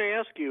 I was going to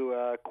ask you,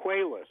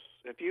 Qualis.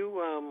 Have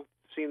you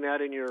seen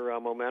that in your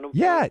momentum?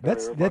 Yeah,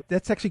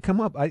 that's actually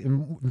come up.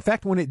 In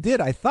fact, when it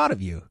did, I thought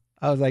of you.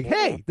 I was like,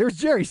 "Hey, there's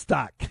Jerry's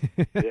stock."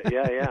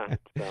 yeah.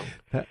 So,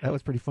 that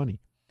was pretty funny.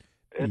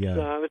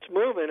 It's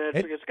moving.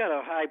 It's got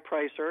a high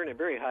price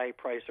very high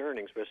price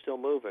earnings, but it's still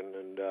moving.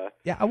 And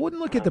yeah, I wouldn't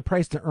look at the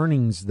price to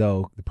earnings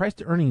though. The price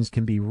to earnings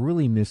can be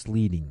really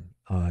misleading.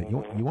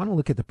 You want to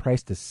look at the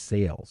price to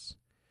sales,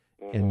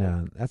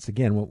 and that's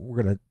again what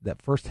we're gonna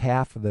that first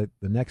half of the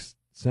next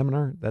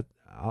seminar. That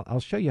I'll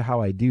show you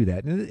how I do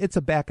that. And it's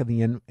a back of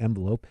the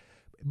envelope,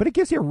 but it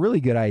gives you a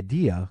really good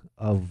idea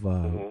of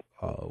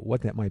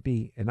what that might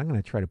be. And I'm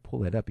going to try to pull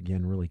that up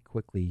again really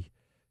quickly.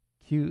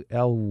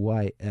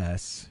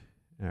 QLYS.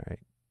 All right.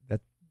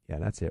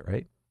 That's it,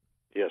 right?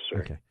 Yes, sir.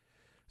 Okay.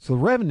 So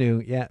revenue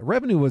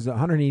was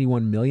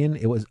 $181 million.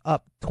 It was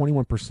up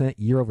 21%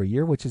 year over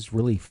year, which is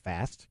really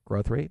fast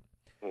growth rate.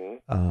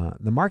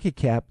 The market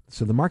cap,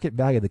 so the market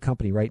value of the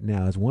company right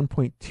now is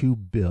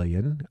 $1.2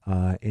 billion.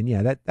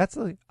 And that's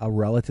a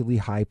relatively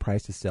high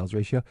price to sales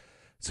ratio.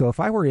 So if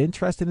I were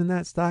interested in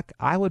that stock,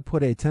 I would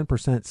put a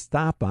 10%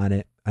 stop on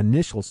it,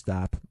 initial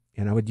stop,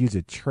 and I would use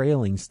a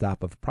trailing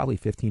stop of probably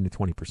 15 to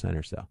 20%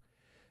 or so,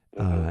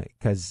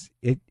 because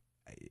it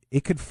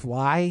could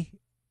fly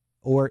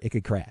or it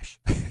could crash.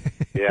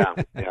 yeah,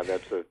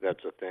 that's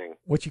a thing.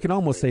 Which you can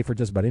almost say for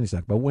just about any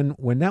stock. But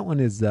when that one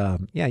is,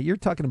 you're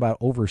talking about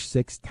over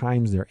 6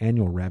 times their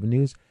annual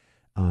revenues.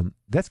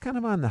 That's kind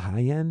of on the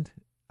high end.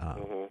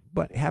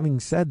 But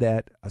having said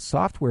that, a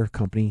software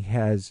company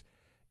has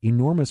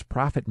enormous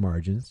profit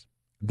margins.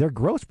 Their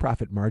gross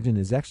profit margin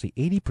is actually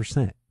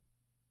 80%.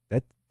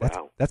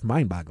 That's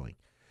mind-boggling.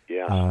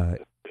 Yeah.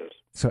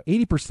 So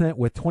 80%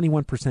 with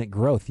 21%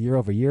 growth year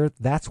over year.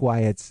 That's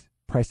why its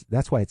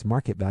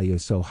market value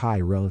is so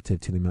high relative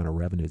to the amount of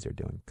revenues they're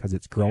doing, because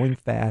it's growing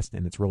fast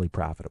and it's really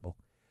profitable.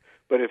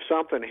 But if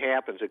something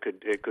happens, it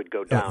could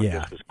go down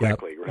just as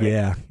quickly, right?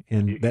 Yeah,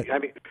 and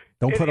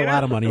don't put a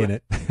lot of money in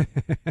it.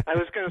 I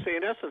was going to say,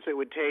 in essence, it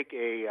would take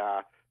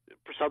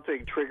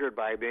something triggered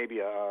by maybe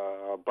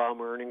a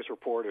bum earnings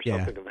report or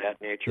something of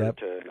that nature.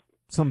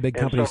 Some big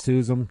company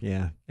sues them,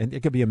 and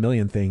it could be a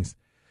million things.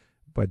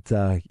 But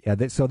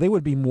so they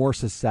would be more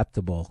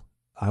susceptible.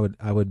 I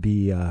would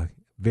be I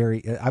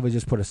would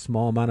just put a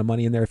small amount of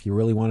money in there if you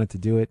really wanted to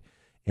do it,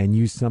 and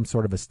use some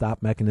sort of a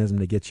stop mechanism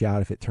to get you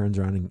out if it turns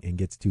around and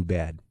gets too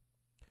bad.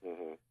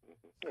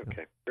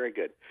 Okay, very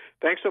good.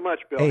 Thanks so much,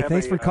 Bill. Hey,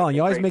 thanks for calling.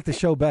 You always make the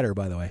show better,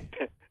 by the way.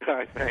 All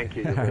right, thank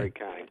you. You're very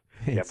kind.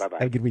 Yeah, bye-bye.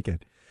 Have a good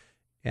weekend.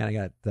 And I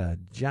got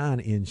John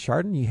in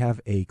Chardon. You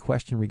have a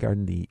question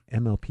regarding the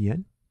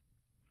MLPN?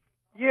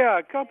 Yeah,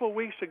 a couple of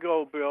weeks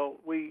ago, Bill,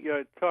 we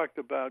talked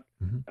about,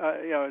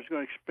 I was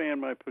going to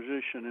expand my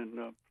position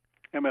in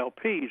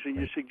MLPs, and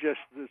you suggested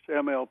this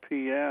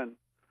MLPN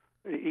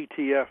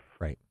ETF.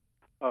 Right.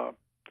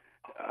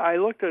 I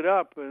looked it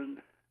up, and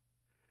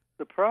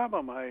the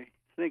problem I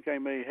think I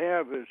may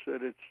have is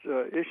that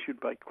it's issued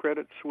by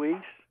Credit Suisse.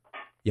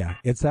 Yeah,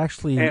 it's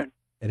actually an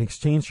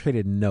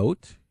exchange-traded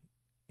note,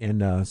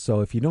 and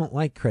so if you don't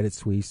like Credit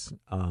Suisse,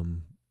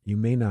 you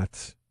may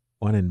not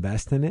want to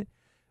invest in it.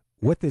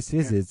 What this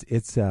is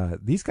it's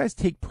these guys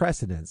take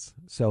precedence.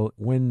 So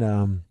when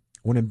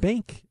a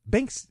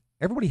banks,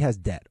 everybody has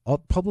debt. All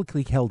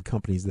publicly held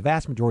companies, the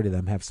vast majority of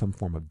them have some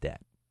form of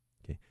debt.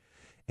 Okay,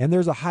 and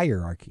there's a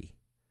hierarchy.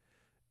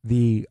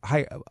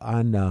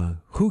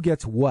 On who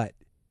gets what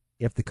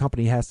if the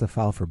company has to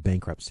file for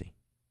bankruptcy.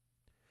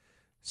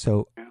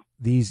 So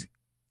these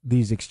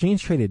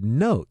exchange traded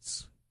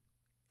notes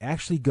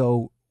actually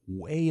go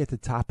way at the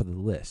top of the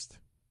list.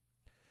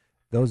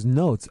 Those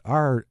notes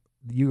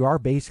you are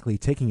basically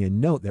taking a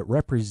note that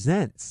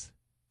represents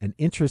an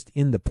interest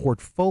in the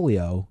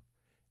portfolio.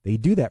 They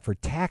do that for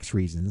tax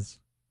reasons,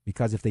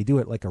 because if they do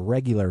it like a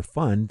regular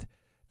fund,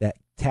 that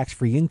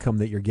tax-free income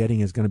that you're getting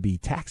is going to be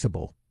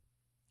taxable.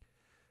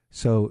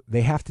 So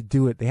they have to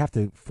do it. They have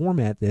to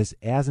format this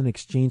as an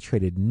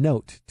exchange-traded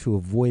note to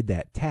avoid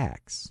that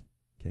tax.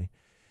 Okay,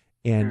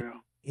 and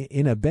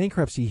in a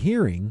bankruptcy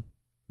hearing,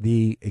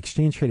 the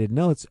exchange-traded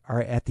notes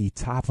are at the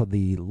top of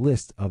the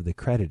list of the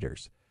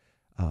creditors.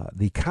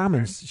 The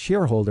common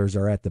shareholders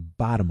are at the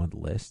bottom of the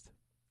list.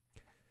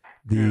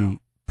 The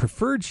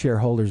preferred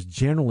shareholders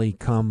generally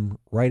come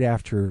right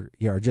after,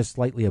 are just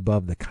slightly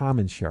above the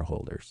common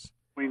shareholders.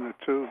 Between the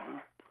two.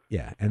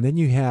 Yeah, and then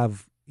you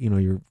have,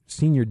 your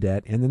senior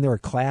debt, and then there are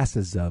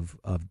classes of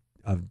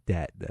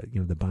debt,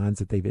 the bonds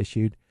that they've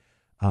issued.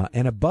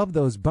 And above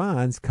those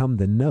bonds come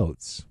the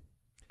notes.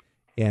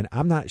 And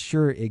I'm not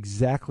sure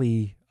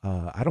exactly,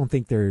 I don't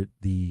think they're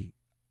the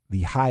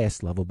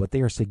highest level, but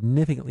they are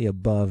significantly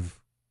above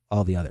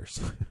all the others.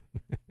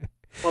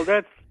 Well,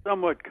 that's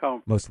somewhat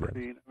comforting. Most of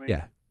them.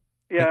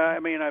 Yeah,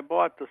 I mean, I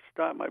bought the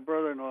stock. My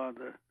brother-in-law,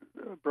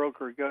 the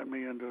broker, got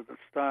me into the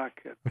stock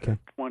at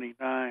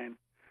 29,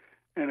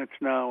 and it's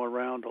now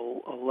around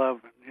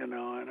 11. And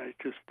I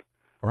just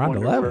around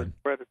 11.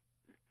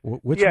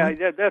 Which one?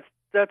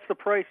 That's the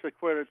price of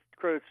Credit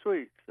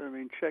Suisse. I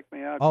mean, check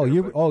me out.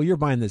 You're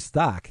buying the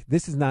stock.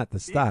 This is not the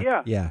stock.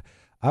 Yeah.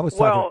 I was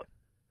talking.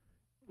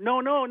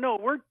 Well, no.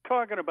 We're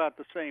talking about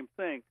the same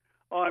thing.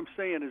 All I'm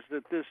saying is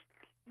that this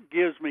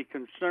gives me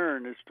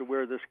concern as to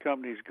where this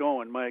company's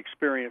going. My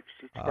experience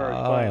as far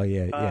as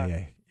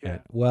buying. Yeah.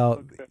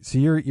 Well, so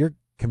you're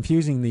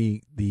confusing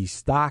the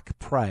stock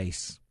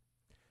price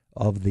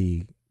of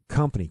the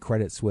company,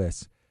 Credit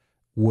Suisse,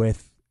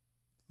 with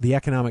the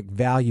economic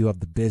value of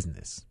the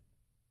business.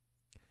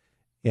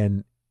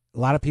 And a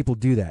lot of people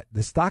do that.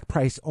 The stock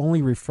price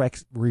only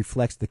reflects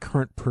the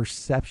current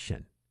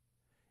perception.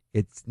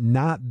 It's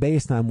not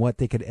based on what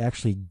they could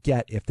actually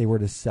get if they were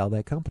to sell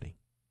that company.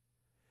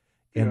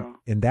 And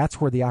that's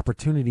where the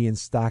opportunity in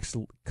stocks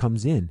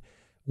comes in.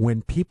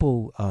 When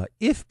people,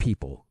 if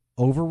people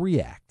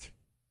overreact,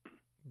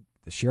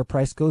 the share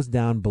price goes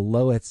down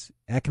below its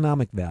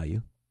economic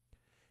value.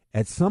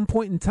 At some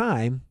point in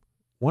time,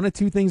 one of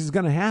two things is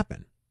going to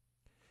happen.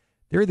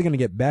 They're either going to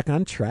get back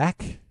on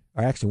track,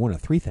 or actually one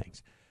of three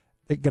things.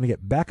 They're going to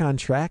get back on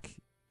track,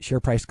 share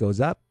price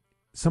goes up,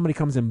 somebody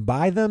comes and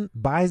buys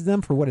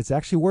them for what it's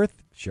actually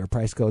worth, share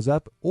price goes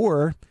up,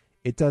 or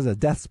it does a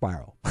death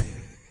spiral.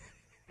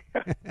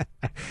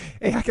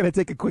 Hey, I got to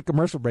take a quick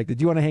commercial break. Did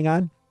you want to hang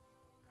on?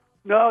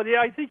 No, yeah,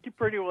 I think you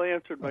pretty well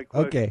answered my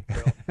question. Okay.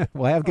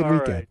 Well, have a good All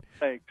weekend. Right.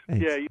 Thanks.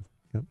 Thanks. Yeah.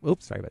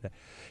 Oops, sorry about that.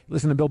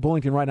 Listen to Bill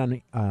Bullington right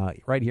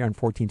here on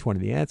 1420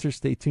 The Answer.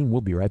 Stay tuned.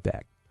 We'll be right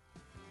back.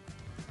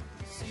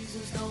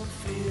 Seasons don't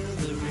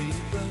feel the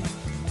reaper,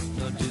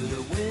 nor do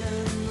the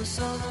wind, the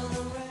sun, or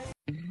the rain.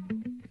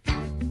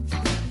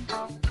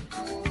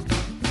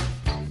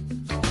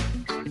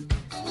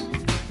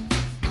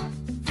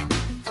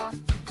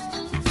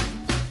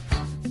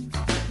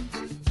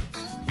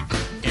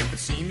 If it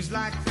seems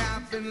like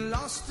I've been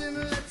lost, then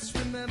let's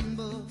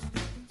remember.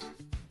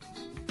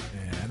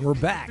 And we're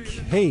back.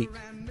 Hey,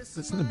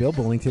 listen to Bill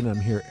Bullington.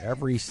 I'm here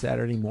every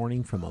Saturday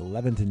morning from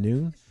 11 to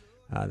noon.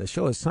 The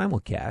show is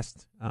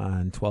simulcast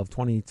on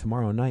 12:20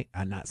 tomorrow night.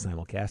 Not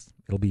simulcast.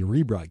 It'll be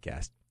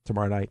rebroadcast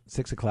tomorrow night,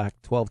 6 o'clock,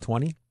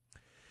 12:20.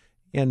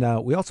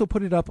 And we also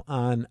put it up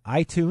on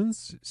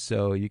iTunes,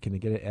 so you can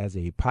get it as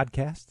a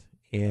podcast.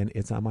 And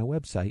it's on my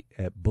website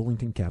at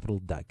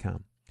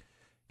bullingtoncapital.com.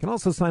 You can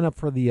also sign up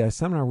for the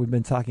seminar we've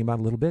been talking about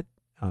a little bit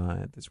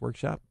at this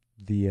workshop.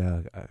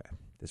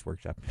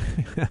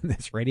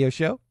 This radio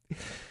show.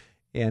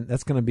 And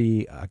that's going to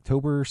be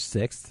October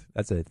 6th.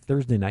 That's a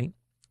Thursday night.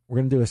 We're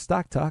going to do a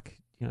stock talk.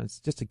 It's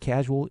just a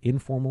casual,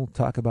 informal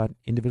talk about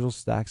individual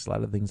stocks, a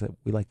lot of things that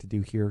we like to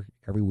do here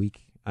every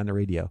week on the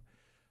radio.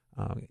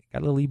 Got a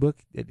little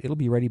ebook. It'll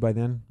be ready by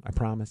then, I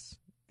promise.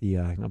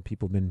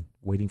 People have been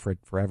waiting for it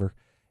forever.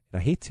 And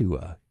I hate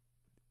to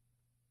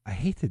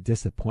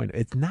disappoint.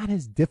 It's not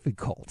as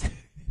difficult.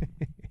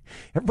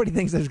 Everybody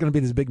thinks there's going to be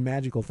this big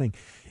magical thing.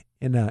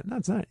 And no,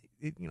 it's not.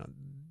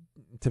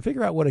 To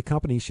figure out what a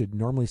company should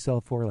normally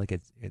sell for, like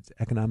its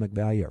economic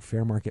value or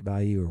fair market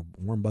value, or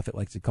Warren Buffett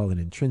likes to call it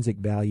intrinsic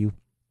value.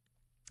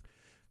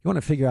 You want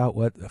to figure out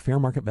what the fair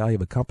market value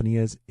of a company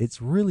is,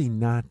 it's really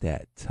not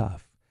that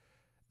tough.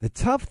 The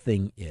tough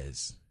thing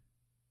is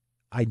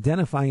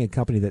identifying a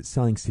company that's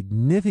selling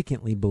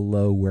significantly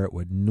below where it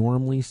would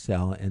normally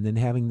sell, and then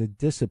having the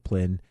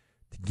discipline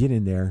to get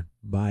in there,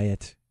 buy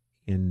it,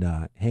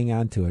 and hang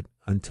on to it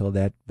until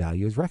that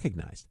value is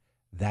recognized.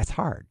 That's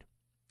hard.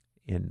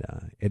 And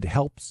it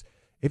helps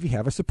if you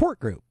have a support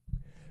group.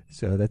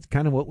 So that's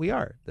kind of what we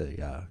are.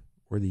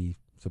 We're the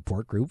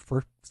support group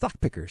for stock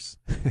pickers.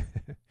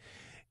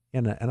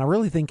 and I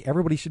really think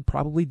everybody should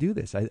probably do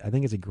this. I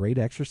think it's a great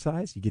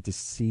exercise. You get to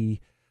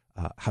see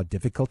how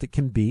difficult it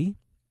can be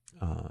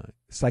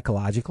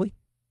psychologically.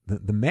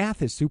 The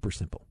math is super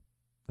simple.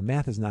 The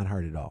math is not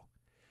hard at all.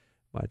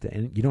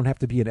 And you don't have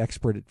to be an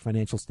expert at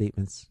financial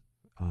statements,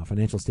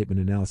 financial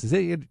statement analysis.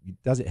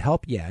 Does it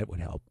help? Yeah, it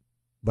would help.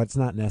 But it's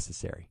not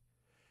necessary.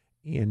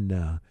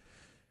 And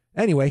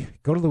anyway,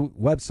 go to the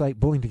website,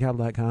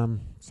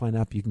 bullingtoncapital.com, sign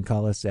up. You can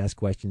call us, ask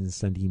questions,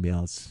 send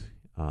emails,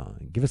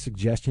 give us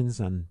suggestions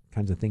on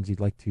kinds of things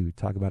you'd like to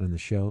talk about on the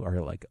show, or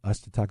like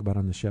us to talk about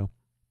on the show.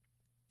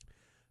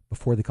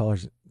 Before the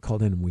callers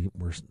called in, we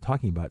were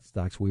talking about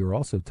stocks. We were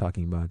also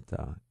talking about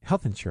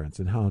health insurance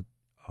and how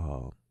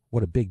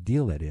what a big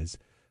deal that is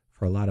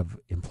for a lot of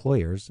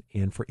employers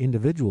and for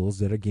individuals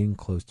that are getting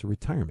close to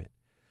retirement.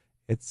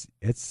 It's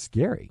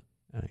scary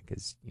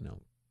because,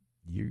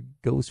 you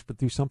go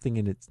through something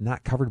and it's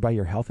not covered by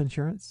your health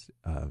insurance,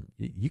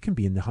 you can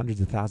be in the hundreds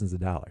of thousands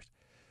of dollars.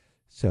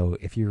 So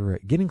if you're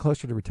getting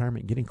closer to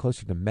retirement, getting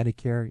closer to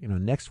Medicare,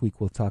 next week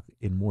we'll talk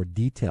in more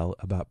detail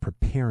about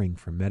preparing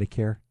for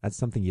Medicare. That's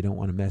something you don't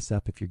want to mess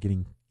up if you're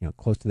getting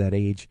close to that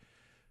age.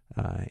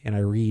 And I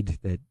read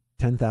that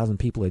 10,000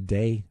 people a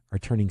day are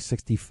turning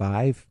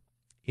 65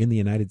 in the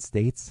United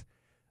States.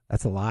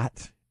 That's a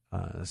lot.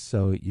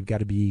 So you've got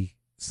to be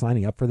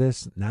signing up for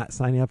this. Not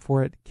signing up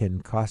for it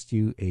can cost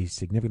you a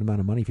significant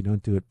amount of money if you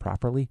don't do it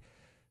properly.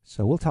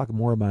 So we'll talk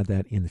more about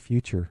that in the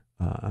future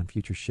on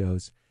future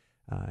shows.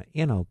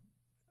 And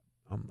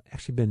I'm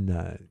actually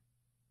been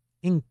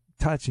in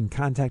touch and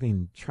contacting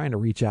and trying to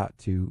reach out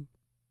to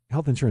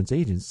health insurance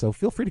agents. So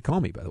feel free to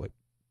call me, by the way.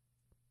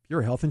 If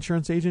you're a health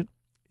insurance agent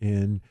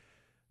and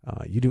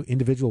you do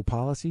individual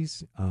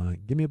policies,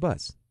 give me a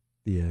buzz.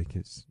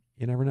 Because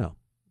you never know.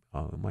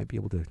 It might be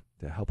able to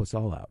help us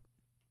all out.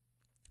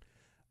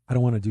 I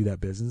don't want to do that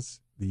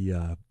business,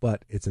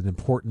 but it's an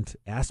important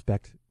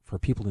aspect for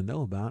people to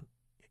know about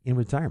in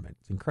retirement.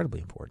 It's incredibly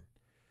important.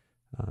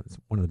 It's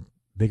one of the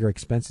bigger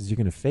expenses you're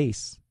going to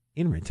face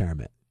in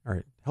retirement,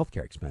 or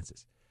healthcare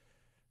expenses.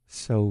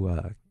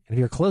 So if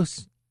you're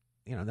close,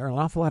 there are an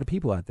awful lot of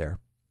people out there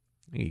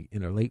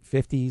in their late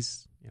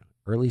 50s,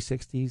 early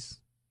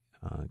 60s,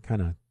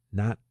 kind of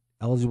not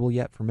eligible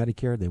yet for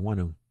Medicare. They want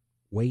to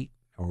wait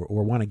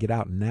or want to get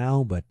out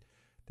now, but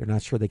they're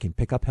not sure they can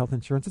pick up health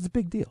insurance. It's a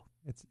big deal.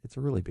 It's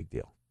a really big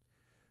deal.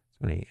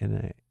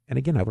 And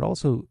again, I would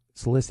also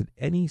solicit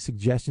any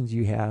suggestions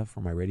you have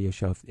for my radio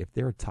show. If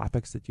there are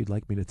topics that you'd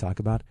like me to talk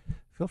about,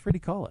 feel free to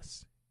call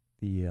us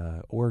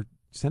or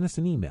send us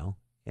an email,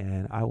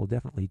 and I will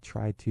definitely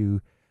try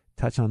to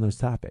touch on those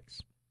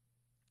topics.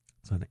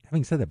 So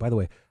having said that, by the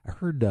way, I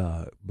heard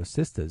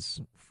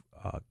Basista's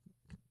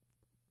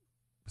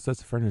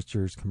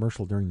Furniture's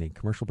commercial during the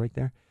commercial break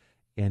there,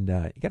 and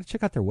you got to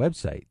check out their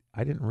website.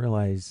 I didn't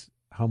realize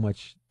how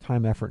much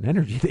time, effort, and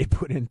energy they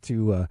put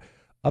into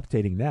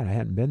updating that. I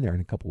hadn't been there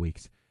in a couple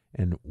weeks,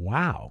 and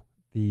wow,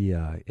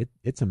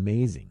 it's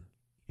amazing,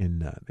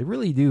 and they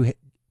really do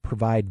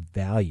provide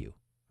value.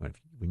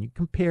 When you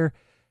compare,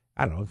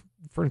 I don't know,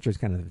 furniture is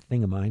kind of a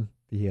thing of mine.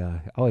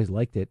 I always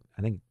liked it.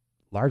 I think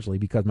largely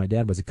because my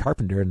dad was a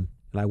carpenter, and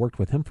I worked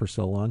with him for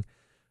so long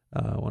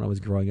when I was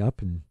growing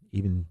up, and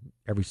even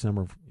every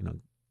summer,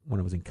 when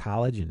I was in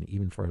college, and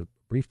even for a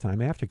brief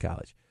time after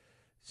college.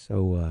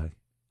 So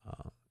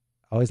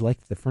I always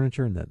liked the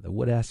furniture and the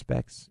wood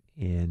aspects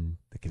and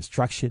the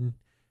construction.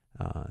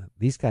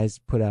 These guys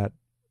put out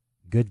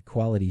good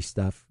quality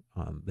stuff.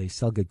 They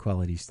sell good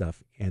quality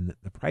stuff, and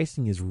the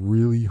pricing is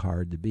really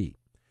hard to beat.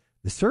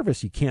 The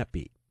service you can't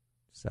beat.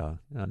 So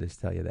I'll just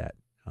tell you that.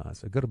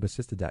 So go to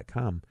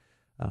Basista.com,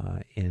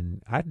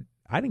 and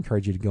I'd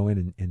encourage you to go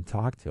in and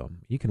talk to them.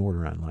 You can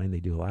order online.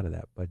 They do a lot of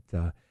that.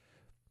 But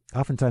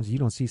oftentimes you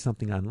don't see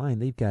something online.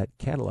 They've got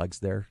catalogs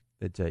there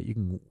that you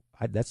can.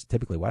 That's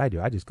typically what I do.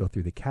 I just go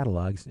through the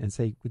catalogs and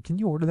say, can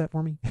you order that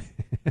for me?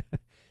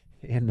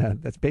 And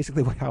that's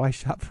basically how I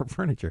shop for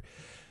furniture.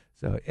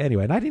 So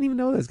anyway, and I didn't even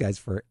know those guys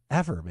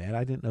forever, man.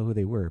 I didn't know who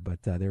they were,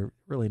 but they're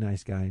really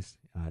nice guys.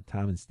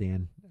 Tom and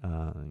Stan,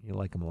 you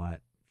like them a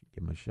lot.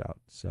 Give them a shout.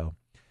 So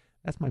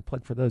that's my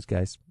plug for those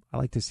guys. I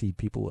like to see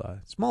people,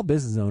 small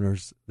business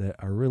owners that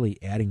are really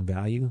adding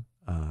value.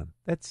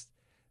 That's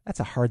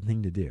a hard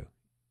thing to do.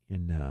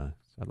 And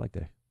so I'd like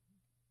to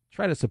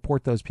try to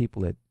support those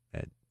people that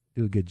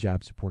do a good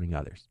job supporting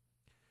others.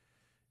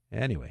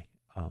 Anyway,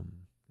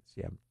 let's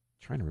see, I'm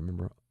trying to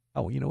remember.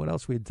 Oh, you know what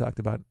else we had talked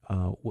about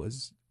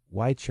was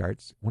Y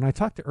charts. When I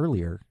talked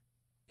earlier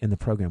in the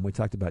program, we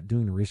talked about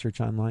doing the research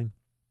online.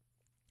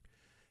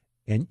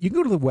 And you can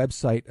go to the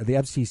website, the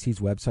FCC's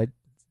website,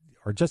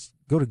 or just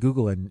go to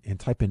Google and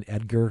type in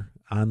Edgar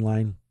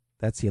online.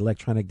 That's the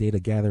Electronic Data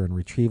Gather and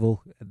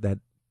Retrieval, that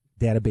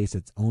database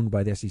that's owned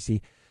by the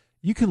SEC.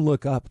 You can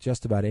look up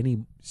just about any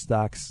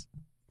stocks,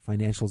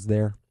 financials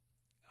there.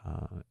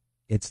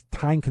 It's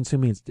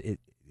time-consuming. It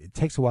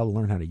takes a while to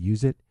learn how to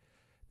use it.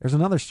 There's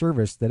another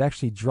service that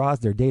actually draws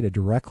their data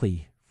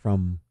directly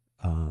from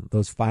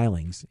those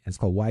filings, and it's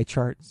called Y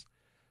charts.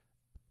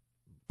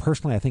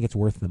 Personally, I think it's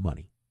worth the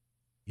money.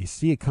 You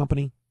see a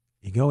company,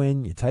 you go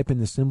in, you type in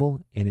the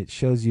symbol, and it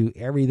shows you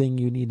everything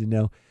you need to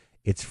know.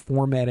 It's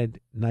formatted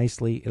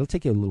nicely. It'll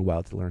take you a little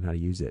while to learn how to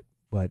use it,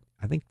 but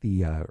I think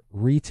the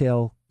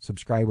retail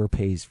subscriber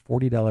pays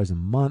 $40 a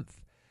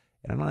month.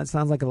 And I know that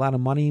sounds like a lot of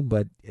money,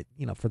 but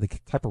for the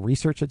type of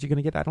research that you're going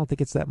to get, I don't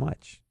think it's that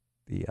much.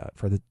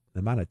 For the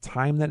amount of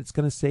time that it's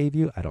going to save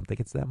you, I don't think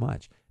it's that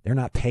much. They're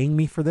not paying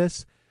me for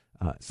this.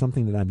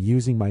 Something that I'm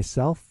using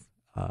myself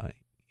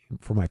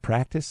for my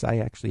practice. I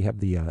actually have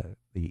the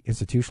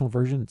institutional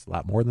version. It's a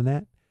lot more than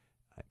that.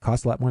 It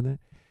costs a lot more than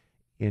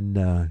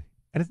that.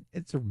 And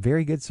it's a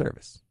very good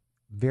service.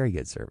 Very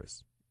good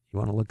service. You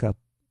want to look up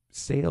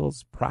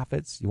sales,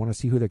 profits. You want to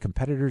see who their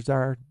competitors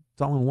are.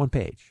 It's all on one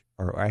page,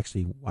 or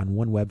actually on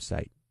one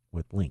website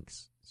with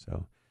links.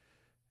 So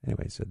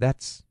anyway, so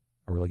that's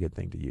a really good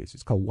thing to use.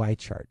 It's called Y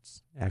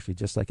charts. Actually,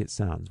 just like it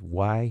sounds,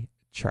 Y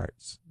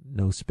charts.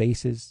 No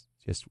spaces,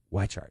 just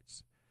Y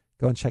charts.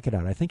 Go and check it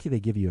out. I think they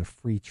give you a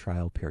free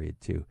trial period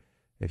too,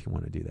 if you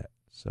want to do that.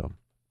 So,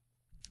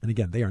 and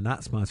again, they are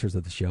not sponsors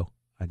of the show.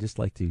 I just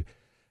like to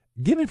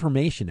give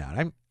information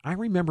out. I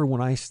remember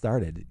when I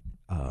started,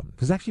 it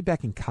was actually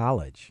back in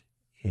college,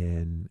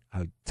 and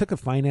I took a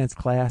finance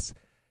class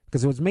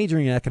because I was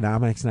majoring in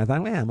economics, and I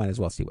thought, I might as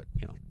well see what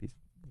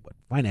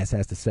finance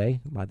has to say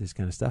about this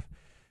kind of stuff.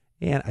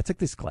 And I took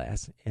this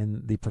class,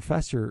 and the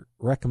professor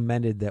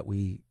recommended that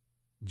we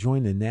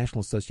join the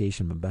National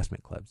Association of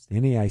Investment Clubs, the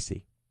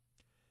NAIC.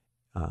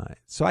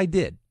 So I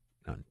did,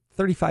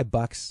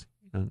 $35,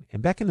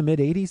 and back in the mid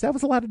 '80s, that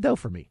was a lot of dough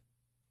for me.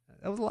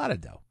 That was a lot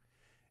of dough.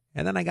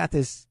 And then I got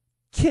this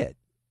kit,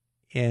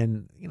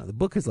 and the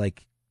book is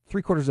like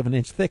 3/4 of an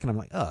inch thick, and I'm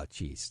like, oh,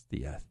 geez,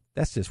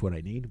 that's just what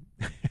I need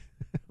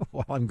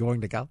while I'm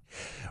going to college,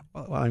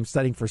 while I'm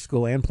studying for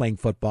school and playing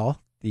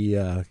football.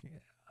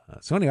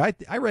 So anyway,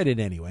 I read it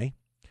anyway,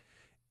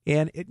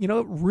 and it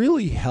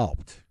really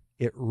helped.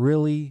 It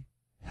really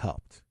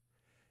helped,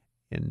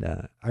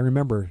 and I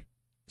remember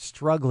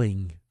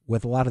struggling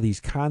with a lot of these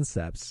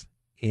concepts.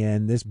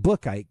 And this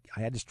book, I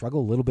had to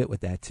struggle a little bit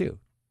with that too.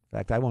 In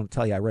fact, I won't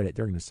tell you I read it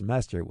during the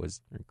semester. It was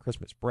during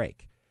Christmas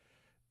break.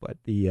 But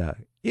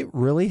it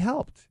really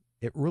helped.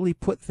 It really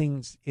put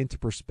things into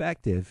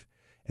perspective.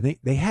 And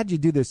they had you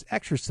do this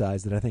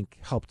exercise that I think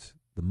helped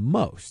the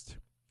most.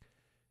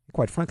 And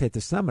quite frankly, at the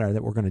seminar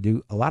that we're going to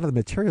do, a lot of the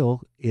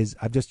material is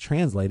I've just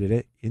translated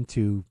it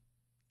into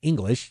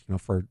English,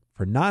 for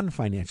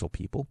non-financial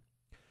people.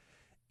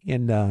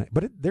 And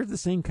but they're the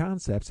same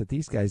concepts that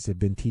these guys have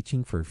been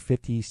teaching for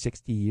 50,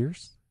 60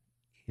 years.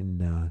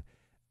 And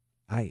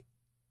I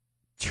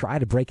try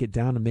to break it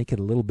down and make it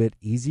a little bit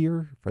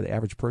easier for the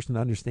average person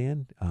to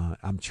understand.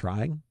 I'm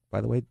trying,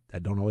 by the way. I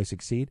don't always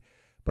succeed,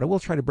 but I will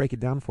try to break it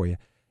down for you.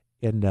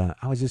 And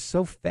I was just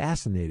so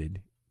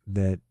fascinated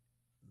that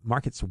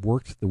markets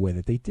worked the way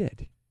that they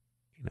did.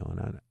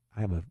 And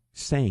I have a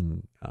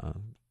saying.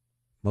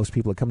 Most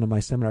people that come to my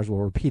seminars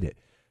will repeat it.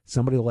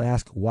 Somebody will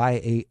ask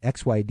why a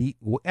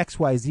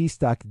XYZ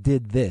stock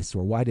did this,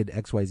 or why did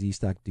XYZ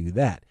stock do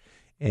that?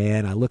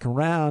 And I look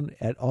around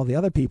at all the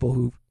other people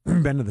who've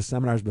been to the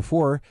seminars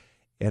before,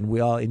 and we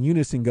all in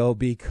unison go,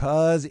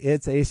 because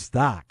it's a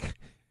stock.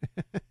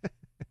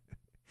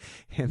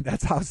 And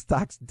that's how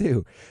stocks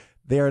do.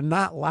 They are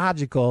not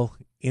logical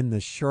in the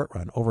short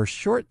run. Over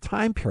short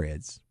time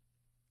periods,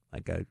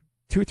 like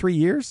 2 or 3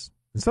 years,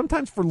 and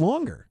sometimes for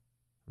longer.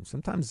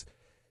 Sometimes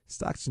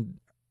stocks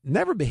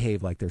never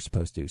behave like they're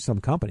supposed to, some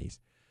companies.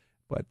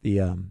 But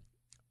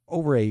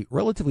over a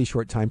relatively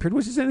short time period,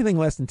 which is anything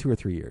less than 2 or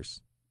 3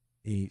 years,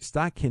 the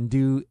stock can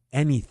do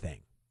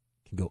anything.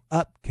 Can go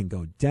up, can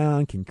go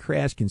down, can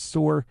crash, can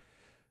soar.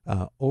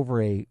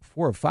 Over a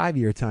 4 or 5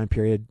 year time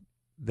period,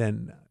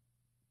 then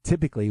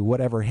typically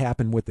whatever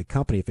happened with the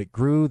company, if it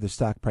grew, the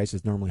stock price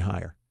is normally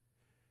higher.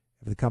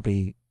 If the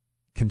company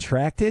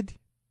contracted,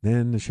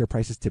 then the share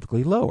price is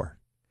typically lower.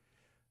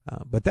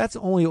 But that's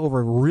only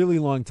over really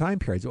long time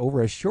periods.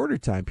 Over a shorter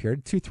time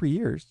period, 2, 3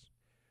 years,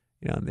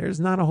 there's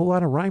not a whole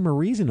lot of rhyme or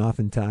reason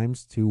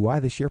oftentimes to why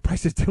the share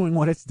price is doing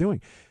what it's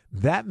doing.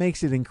 That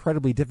makes it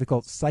incredibly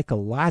difficult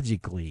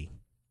psychologically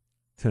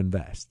to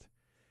invest.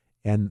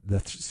 And the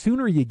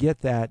sooner you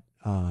get that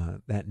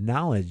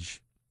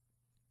knowledge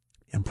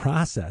and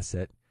process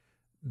it,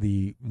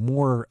 the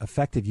more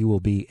effective you will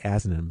be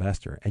as an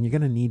investor. And you're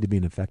going to need to be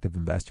an effective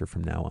investor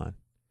from now on.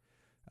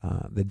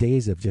 The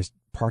days of just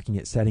parking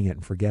it, setting it,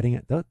 and forgetting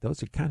it,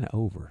 those are kind of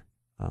over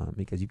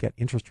because you've got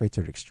interest rates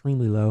that are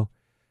extremely low,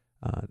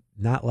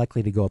 not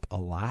likely to go up a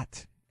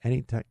lot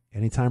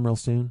anytime real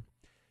soon.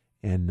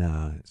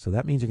 And so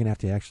that means you're going to have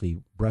to actually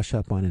brush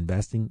up on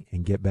investing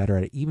and get better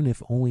at it, even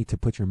if only to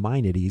put your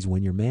mind at ease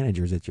when your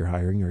managers that you're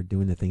hiring are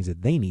doing the things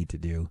that they need to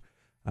do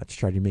to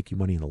try to make you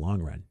money in the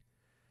long run.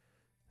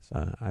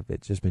 So I've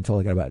just been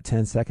told I got about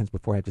 10 seconds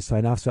before I have to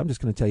sign off. So I'm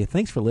just going to tell you,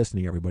 thanks for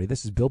listening, everybody.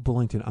 This is Bill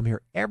Bullington. I'm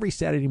here every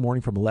Saturday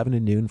morning from 11 to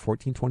noon,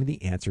 1420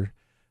 The Answer.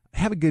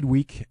 Have a good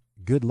week,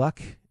 good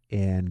luck,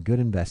 and good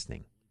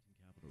investing.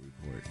 Capital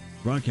Report,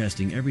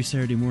 broadcasting every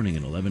Saturday morning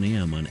at 11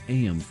 a.m. on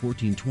AM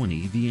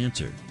 1420 The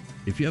Answer.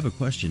 If you have a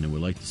question and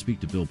would like to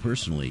speak to Bill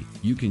personally,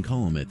 you can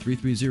call him at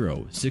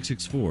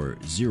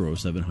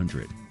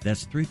 330-664-0700.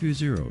 That's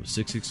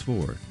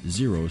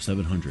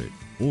 330-664-0700.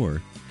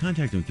 Or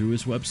contact him through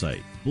his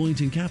website,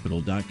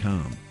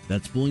 bullingtoncapital.com.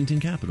 That's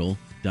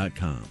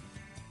bullingtoncapital.com.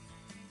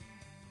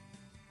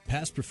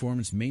 Past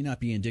performance may not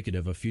be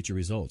indicative of future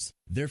results.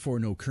 Therefore,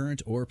 no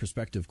current or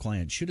prospective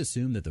client should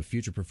assume that the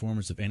future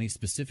performance of any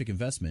specific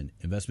investment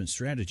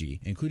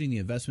strategy, including the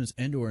investments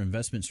and or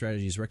investment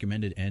strategies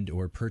recommended and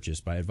or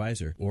purchased by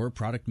advisor, or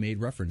product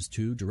made reference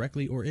to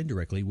directly or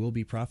indirectly will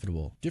be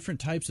profitable.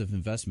 Different types of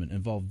investment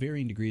involve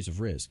varying degrees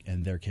of risk,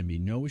 and there can be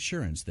no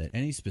assurance that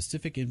any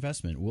specific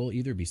investment will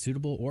either be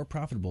suitable or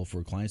profitable for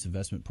a client's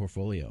investment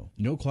portfolio.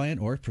 No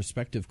client or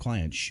prospective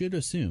client should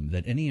assume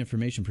that any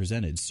information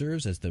presented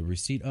serves as the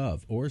receipt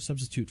of or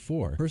substitute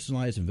for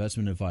personalized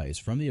investment advice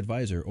from the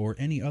advisor or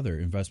any other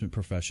investment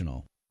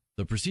professional.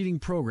 The preceding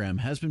program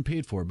has been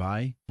paid for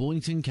by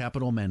Bullington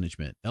Capital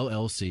Management,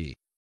 LLC.